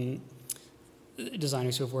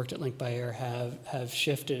designers who have worked at Linked by Air have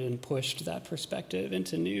shifted and pushed that perspective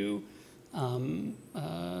into new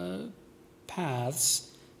paths,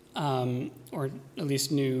 or at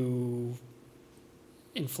least new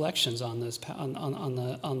inflections on those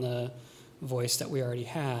on the voice that we already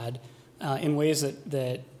had, in ways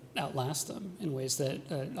that outlast them, in ways that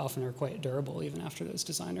often are quite durable even after those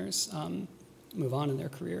designers move on in their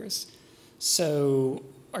careers. So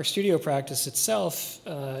our studio practice itself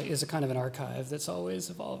is a kind of an archive that's always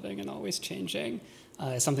evolving and always changing.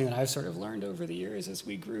 It's something that I've sort of learned over the years as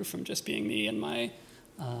we grew from just being me and my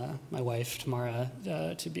wife, Tamara,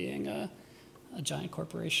 to being a giant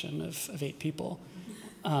corporation of 8 people.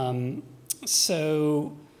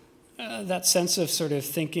 So that sense of sort of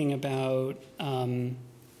thinking about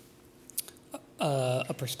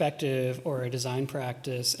a perspective or a design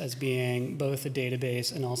practice as being both a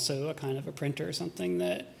database and also a kind of a printer, something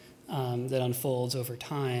that that unfolds over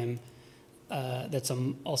time. That's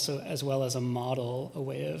also, as well as a model, a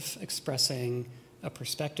way of expressing a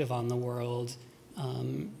perspective on the world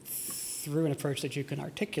through an approach that you can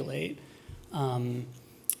articulate. That's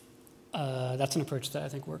an approach that I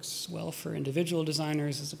think works well for individual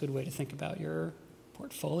designers. It's a good way to think about your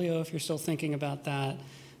portfolio if you're still thinking about that.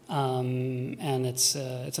 And it's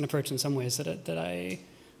an approach in some ways that I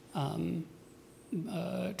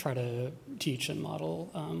try to teach and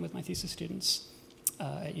model with my thesis students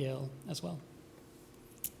at Yale as well.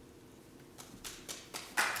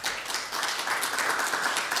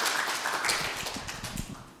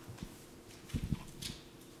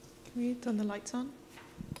 Can we turn the lights on?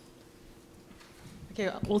 Okay,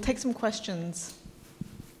 we'll take some questions.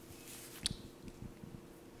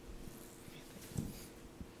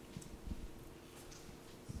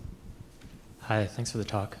 Hi, thanks for the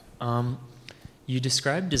talk. You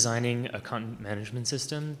described designing a content management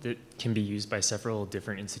system that can be used by several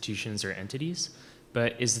different institutions or entities,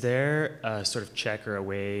 but is there a sort of check or a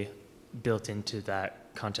way built into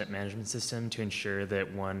that content management system to ensure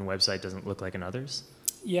that one website doesn't look like another's?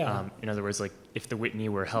 Yeah. In other words, like if the Whitney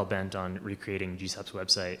were hell-bent on recreating GSAPP's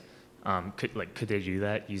website, could they do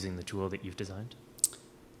that using the tool that you've designed?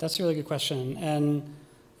 That's a really good question. And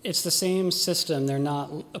it's the same system. They're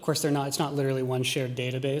not, of course, they're not. It's not literally one shared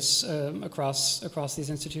database across these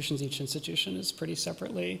institutions. Each institution is pretty much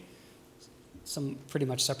separately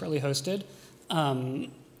hosted.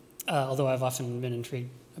 Although I've often been intrigued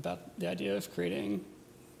about the idea of creating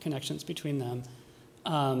connections between them.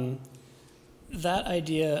 That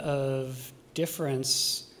idea of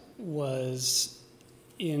difference was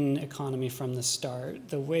in economy from the start.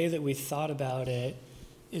 The way that we thought about it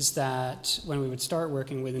is that when we would start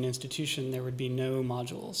working with an institution, there would be no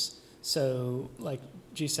modules. So like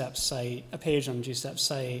GSAPP's site, a page on GSAPP's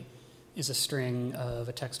site is a string of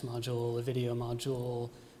a text module, a video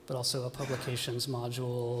module, but also a publications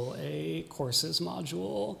module, a courses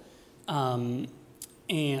module, and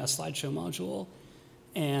a slideshow module.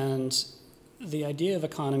 And the idea of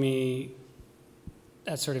economy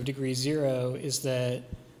at sort of degree 0 is that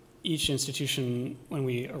each institution, when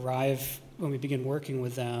we begin working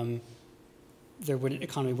with them,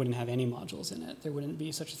 economy wouldn't have any modules in it. There wouldn't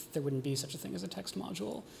be such a thing as a text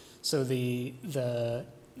module. So the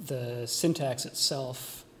syntax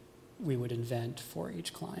itself we would invent for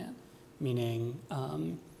each client. meaning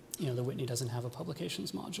the Whitney doesn't have a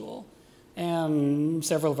publications module. And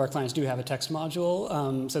several of our clients do have a text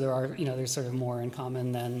module, so there's sort of more in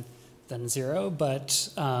common than zero, but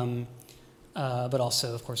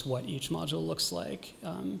also, of course, what each module looks like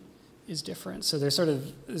is different. So there's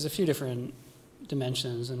a few different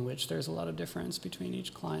dimensions in which there's a lot of difference between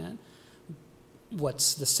each client.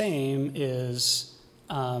 What's the same is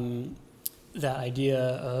that idea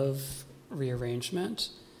of rearrangement,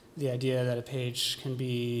 the idea that a page can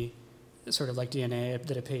be sort of like DNA,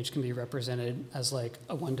 that a page can be represented as like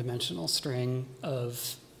a one-dimensional string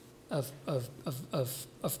of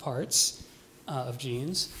parts of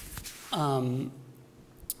genes.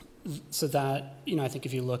 So that, I think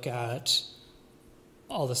if you look at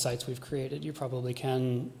all the sites we've created, you probably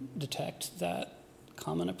can detect that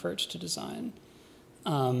common approach to design.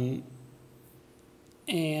 I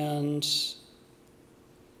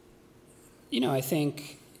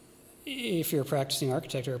think if you're a practicing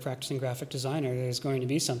architect or a practicing graphic designer, there's going to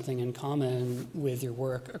be something in common with your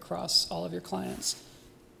work across all of your clients.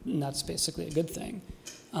 And that's basically a good thing.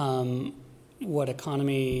 What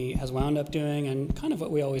Economy has wound up doing, and kind of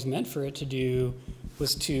what we always meant for it to do,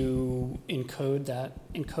 was to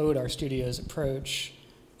encode our studio's approach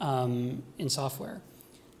in software,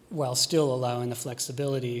 while still allowing the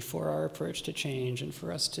flexibility for our approach to change and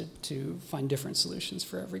for us to find different solutions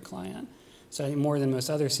for every client. So I think more than most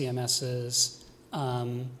other CMSs,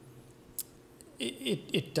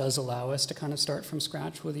 it does allow us to kind of start from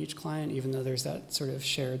scratch with each client, even though there's that sort of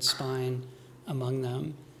shared spine among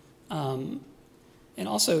them. And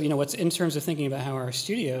also, what's in terms of thinking about how our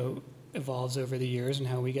studio evolves over the years and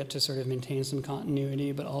how we get to sort of maintain some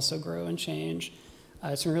continuity but also grow and change,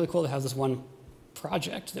 it's been really cool to have this one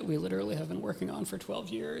project that we literally have been working on for 12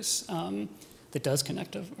 years that does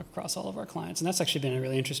connect across all of our clients. And that's actually been a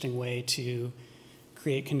really interesting way to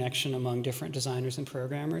create connection among different designers and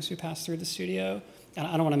programmers who pass through the studio. And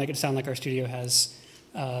I don't want to make it sound like our studio has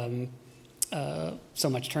so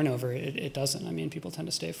much turnover. It doesn't. I mean, people tend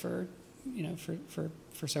to stay for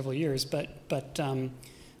several years. But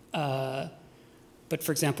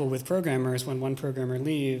for example, with programmers, when one programmer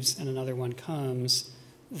leaves and another one comes,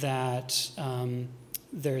 that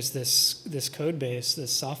there's this code base,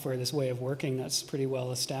 this software, this way of working that's pretty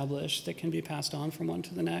well established that can be passed on from one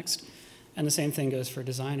to the next. And the same thing goes for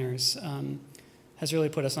designers. Has really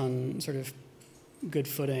put us on sort of good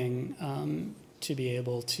footing to be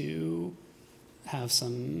able to have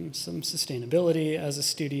some sustainability as a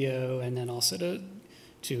studio, and then also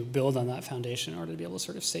to build on that foundation in order to be able to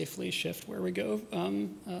sort of safely shift where we go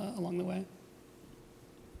along the way.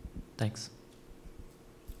 Thanks.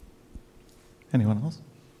 Anyone else?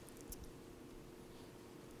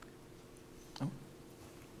 Oh.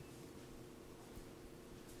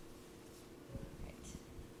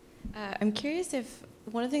 I'm curious if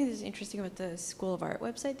one of the things that's interesting about the School of Art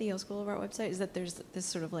website, the Yale School of Art website, is that there's this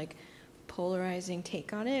sort of like polarizing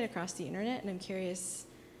take on it across the internet, and I'm curious,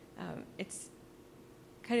 it's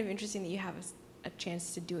kind of interesting that you have a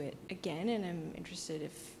chance to do it again, and I'm interested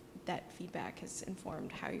if that feedback has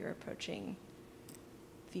informed how you're approaching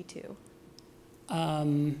V2.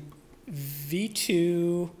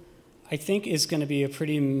 V2, I think, is going to be a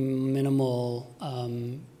pretty minimal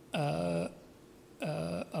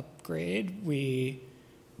upgrade.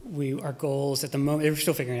 Our goals at the moment, we're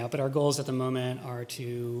still figuring it out, but our goals at the moment are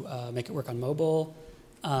to make it work on mobile,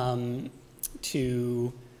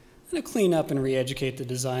 to kind of clean up and re-educate the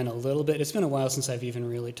design a little bit. It's been a while since I've even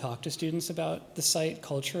really talked to students about the site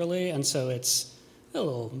culturally, and so it's a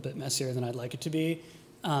little bit messier than I'd like it to be.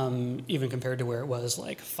 Even compared to where it was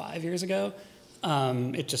like 5 years ago.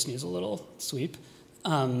 It just needs a little sweep.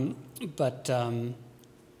 But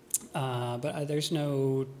there's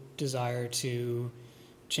no desire to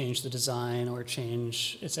change the design or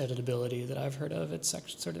change its editability that I've heard of. It's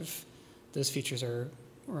actually sort of, those features are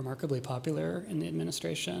remarkably popular in the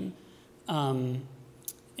administration.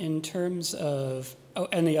 In terms of,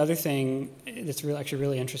 and the other thing that's actually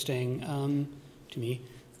really interesting to me,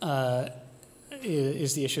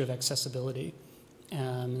 is the issue of accessibility.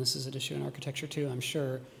 This is an issue in architecture too, I'm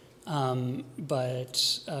sure.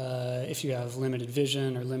 But if you have limited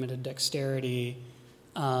vision or limited dexterity,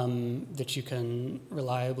 that you can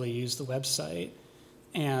reliably use the website.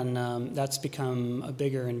 And that's become a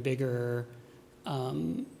bigger and bigger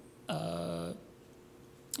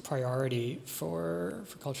priority for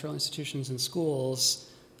cultural institutions and schools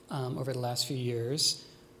over the last few years,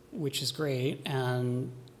 which is great.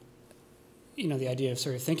 And the idea of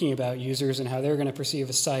sort of thinking about users and how they're going to perceive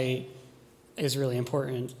a site is really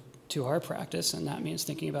important to our practice, and that means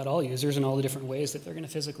thinking about all users and all the different ways that they're going to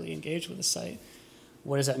physically engage with the site.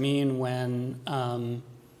 what does that mean when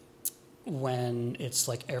it's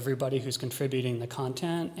like everybody who's contributing the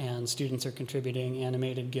content and students are contributing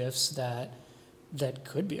animated GIFs that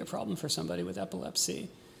could be a problem for somebody with epilepsy,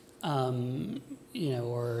 or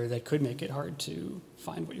that could make it hard to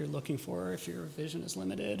find what you're looking for if your vision is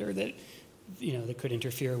limited, or that, that could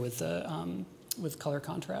interfere with color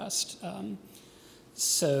contrast.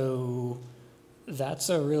 So that's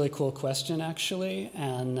a really cool question, actually,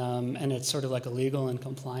 and it's sort of like a legal and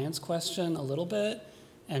compliance question a little bit,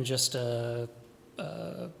 and just a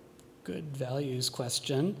good values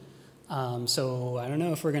question. So I don't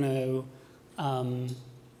know if we're going to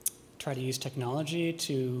try to use technology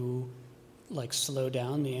to like slow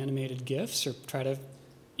down the animated GIFs, or try to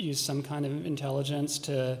use some kind of intelligence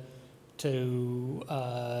to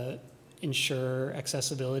ensure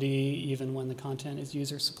accessibility even when the content is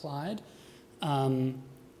user supplied,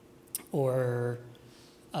 or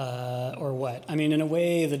what? I mean, in a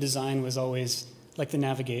way, the design was always like the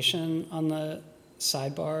navigation on the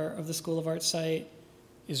sidebar of the School of Art site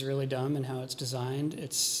is really dumb in how it's designed.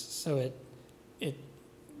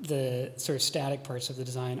 The sort of static parts of the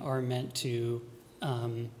design are meant to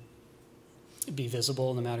be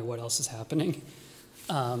visible no matter what else is happening.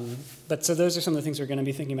 But so those are some of the things we're going to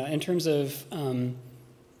be thinking about. In terms of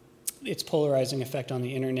its polarizing effect on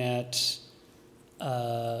the internet,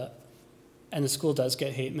 and the school does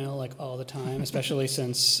get hate mail like all the time, especially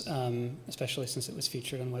since it was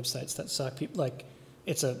featured on websites that suck. People, like,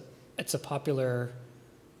 it's a popular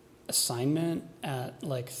assignment at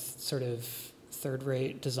like sort of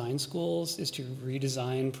third-rate design schools is to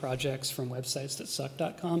redesign projects from websites that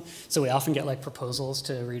suck.com. So we often get like proposals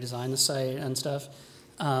to redesign the site and stuff.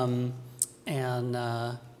 And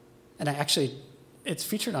I actually, it's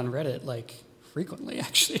featured on Reddit like frequently.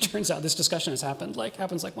 Actually, it turns out this discussion happens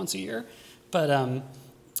like once a year. But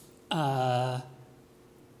I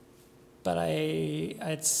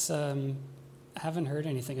haven't heard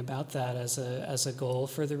anything about that as a goal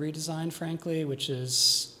for the redesign, frankly, which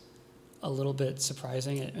is a little bit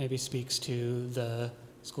surprising. It maybe speaks to the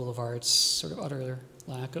School of Art's sort of utter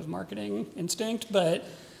lack of marketing instinct. But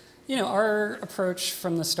our approach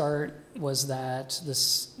from the start was that the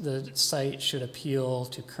site should appeal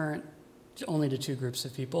to only to two groups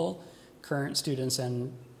of people: current students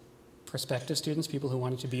and prospective students, people who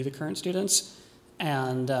wanted to be the current students,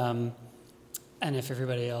 and if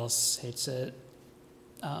everybody else hates it,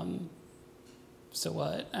 so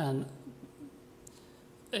what? And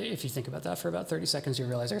if you think about that for about 30 seconds, you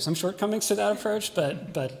realize there's some shortcomings to that approach,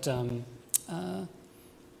 but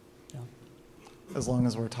As long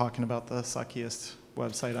as we're talking about the suckiest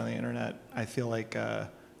website on the internet, I feel like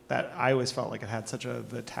that I always felt like it had such a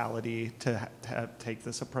vitality to take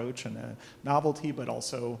this approach and a novelty, but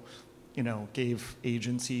also, gave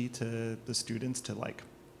agency to the students to like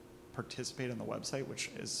participate on the website,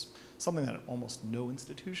 which is something that almost no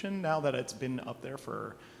institution, now that it's been up there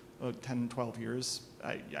for 10, 12 years,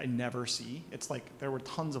 I never see. It's like there were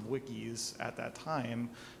tons of wikis at that time,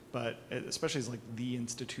 but especially as like the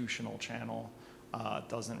institutional channel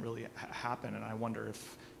doesn't really happen. And I wonder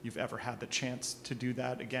if you've ever had the chance to do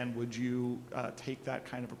that. Again, would you take that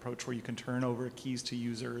kind of approach where you can turn over keys to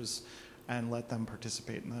users and let them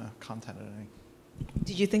participate in the content editing?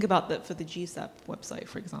 Did you think about that for the GSAPP website,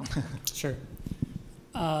 for example? Sure.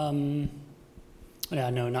 Yeah,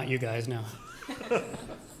 no, not you guys, no.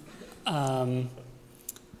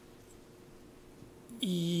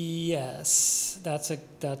 Yes, that's a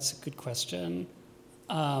good question.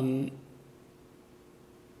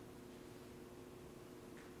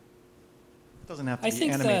 Doesn't have to be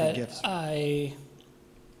animated GIFs.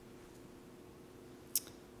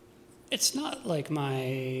 It's not like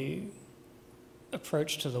my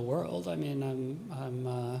approach to the world. I mean,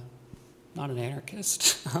 I'm not an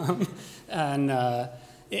anarchist, and I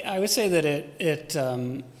would say that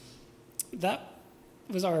that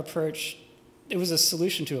was our approach. It was a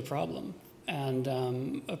solution to a problem, and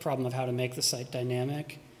a problem of how to make the site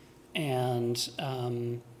dynamic, and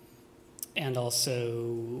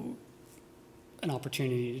also an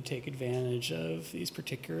opportunity to take advantage of these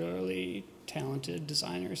particularly talented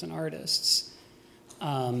designers and artists.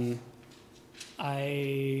 I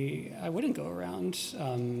wouldn't go around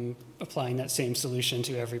applying that same solution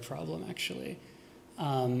to every problem, actually.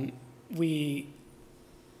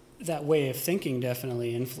 That way of thinking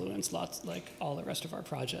definitely influenced lots, like all the rest of our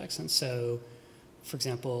projects. And so, for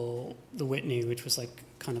example, the Whitney, which was like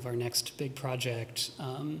kind of our next big project,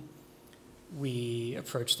 we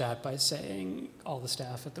approached that by saying all the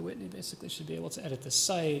staff at the Whitney basically should be able to edit the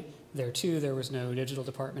site. There too, there was no digital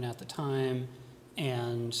department at the time.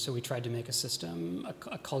 And so we tried to make a system,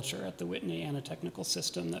 a culture at the Whitney and a technical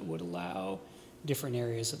system that would allow different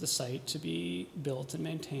areas of the site to be built and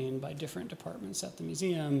maintained by different departments at the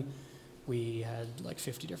museum. We had like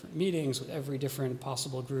 50 different meetings with every different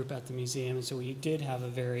possible group at the museum. And so we did have a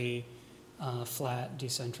very flat,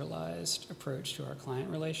 decentralized approach to our client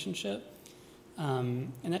relationship.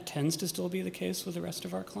 And that tends to still be the case with the rest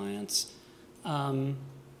of our clients.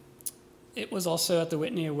 It was also at the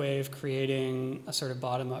Whitney a way of creating a sort of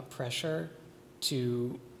bottom-up pressure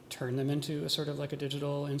to turn them into a sort of like a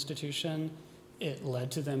digital institution. It led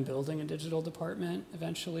to them building a digital department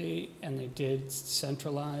eventually, and they did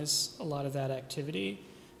centralize a lot of that activity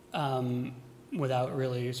without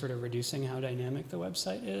really sort of reducing how dynamic the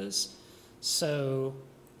website is. So,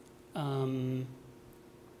 and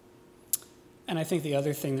I think the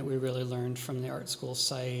other thing that we really learned from the art school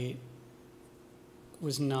site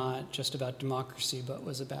was not just about democracy, but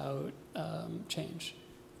was about change.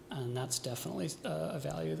 And that's definitely a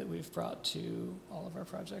value that we've brought to all of our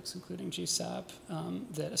projects, including GSAPP,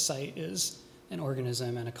 that a site is an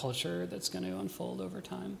organism and a culture that's going to unfold over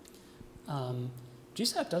time.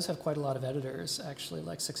 GSAPP does have quite a lot of editors, actually,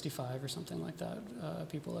 like 65 or something like that.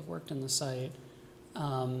 People have worked in the site.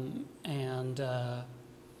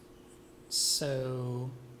 So,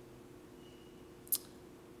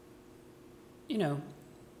 you know,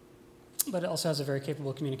 but it also has a very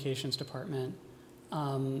capable communications department.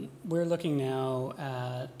 We're looking now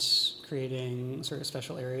at creating sort of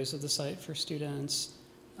special areas of the site for students.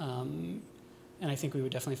 And I think we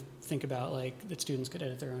would definitely think about like that students could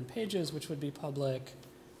edit their own pages, which would be public,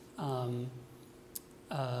 and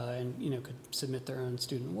you know, could submit their own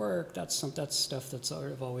student work. That's stuff that's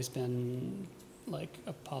sort of always been like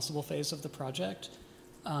a possible phase of the project.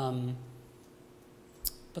 But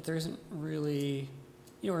there isn't really,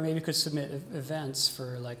 you know, or maybe could submit events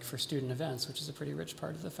for student events, which is a pretty rich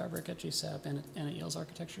part of the fabric at GSAPP and at Yale's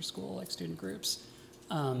Architecture School, like student groups.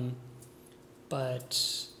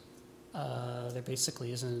 But there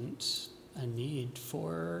basically isn't a need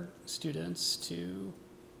for students to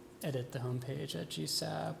edit the homepage at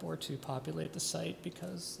GSAPP or to populate the site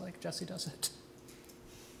because like Jesse does it.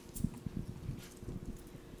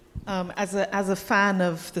 As a fan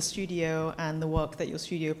of the studio and the work that your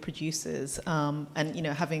studio produces, and you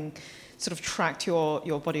know, having sort of tracked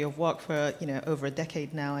your body of work for over a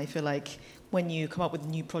decade now, I feel like when you come up with a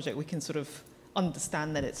new project, we can sort of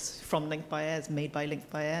understand that it's from Linked by Air, it's made by Linked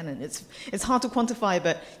by Air, and it's hard to quantify,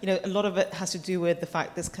 but a lot of it has to do with the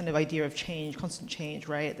fact this kind of idea of change, constant change,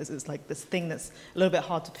 right? This is like this thing that's a little bit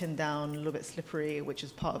hard to pin down, a little bit slippery, which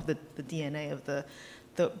is part of the DNA of the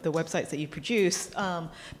websites that you produce.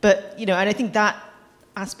 But and I think that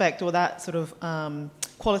aspect or that sort of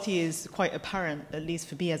quality is quite apparent, at least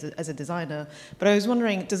for me as a designer. But I was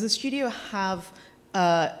wondering, does the studio have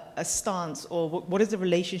a stance, or what is the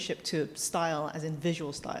relationship to style, as in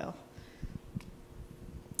visual style?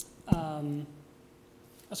 I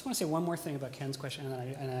just want to say one more thing about Ken's question,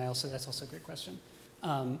 and that's also a great question.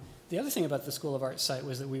 The other thing about the School of Art site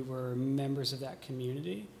was that we were members of that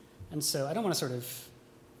community, and so I don't want to sort of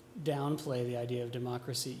downplay the idea of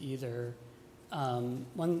democracy either.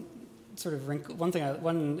 One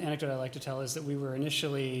anecdote I like to tell is that we were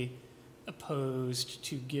initially opposed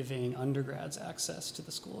to giving undergrads access to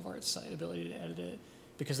the School of Arts site, ability to edit it,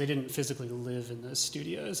 because they didn't physically live in those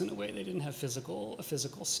studios in a way. They didn't have a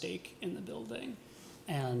physical stake in the building.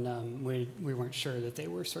 And we weren't sure that they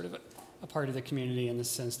were sort of a part of the community in the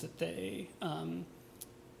sense that they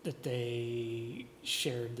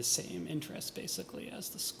shared the same interests, basically, as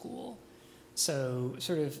the school. So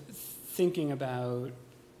sort of thinking about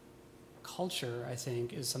culture, I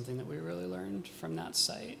think, is something that we really learned from that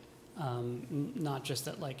site. Not just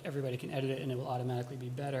that like everybody can edit it and it will automatically be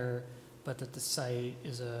better, but that the site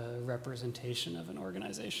is a representation of an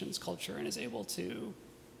organization's culture and is able to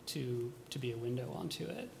be a window onto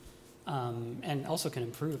it. And also can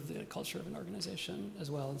improve the culture of an organization as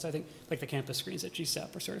well. And so I think like the campus screens at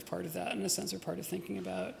GSAPP are sort of part of that, in a sense, are part of thinking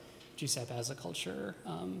about GSAPP as a culture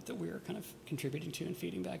that we're kind of contributing to and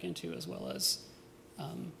feeding back into, as well as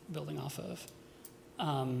building off of.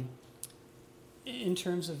 In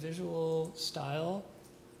terms of visual style,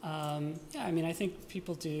 yeah, I mean, I think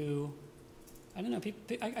people do, I don't know,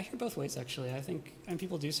 I hear both ways, actually. I think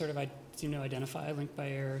people do sort of identify Linked by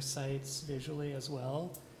Air sites visually as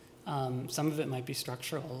well. Some of it might be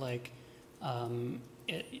structural, like,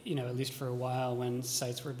 at least for a while when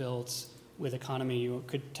sites were built with economy, you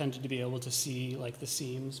tended to be able to see like the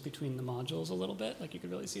seams between the modules a little bit. Like you could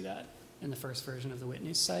really see that in the first version of the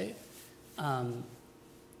Whitney site.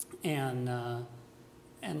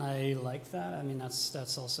 and I like that. I mean,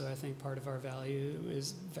 that's also, I think, part of our value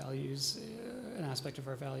is values. An aspect of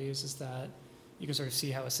our values is that you can sort of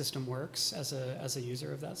see how a system works as a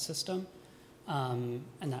user of that system, and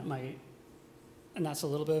that's a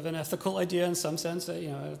little bit of an ethical idea in some sense, you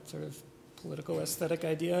know, a sort of political aesthetic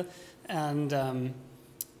idea, and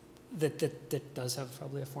that does have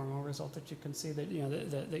probably a formal result that you can see, that you know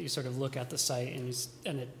that you sort of look at the site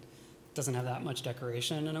and it doesn't have that much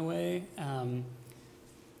decoration in a way.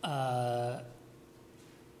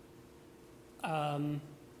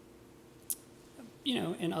 You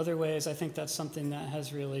know, in other ways, I think that's something that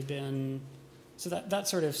has really been, so that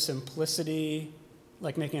sort of simplicity,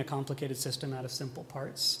 like making a complicated system out of simple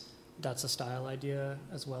parts, that's a style idea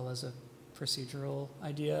as well as a procedural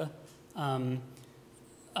idea. In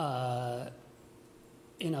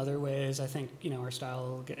other ways, I think, you know, our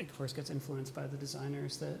style, of course, gets influenced by the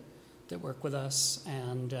designers that work with us,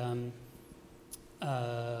 and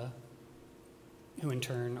who in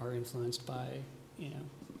turn are influenced by, you know,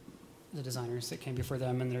 the designers that came before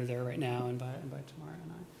them, and they're there right now, and by Tamara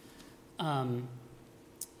and I.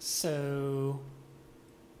 So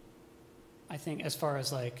I think as far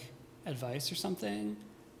as like advice or something,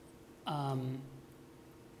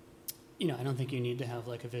 you know, I don't think you need to have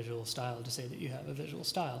like a visual style to say that you have a visual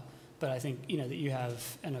style, but I think, you know, that you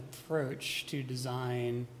have an approach to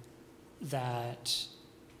design that,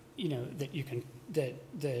 you know, that you can, that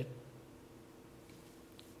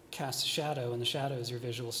casts a shadow, and the shadow is your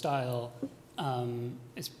visual style,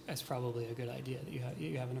 is probably a good idea, that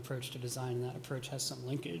you have an approach to design, and that approach has some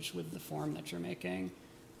linkage with the form that you're making.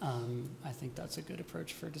 I think that's a good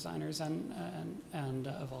approach for designers and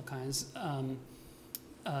of all kinds.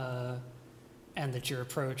 And that your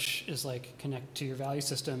approach is like connect to your value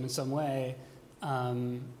system in some way,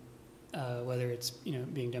 whether it's, you know,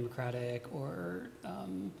 being democratic or,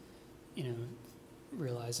 you know,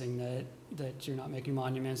 realizing that you're not making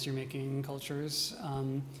monuments, you're making cultures.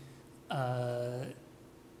 I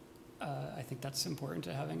think that's important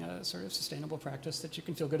to having a sort of sustainable practice that you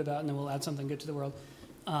can feel good about, and then will add something good to the world.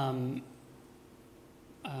 But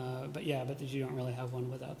that you don't really have one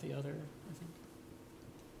without the other, I think.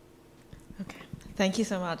 Okay, thank you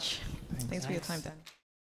so much. Thanks for your time, Dan.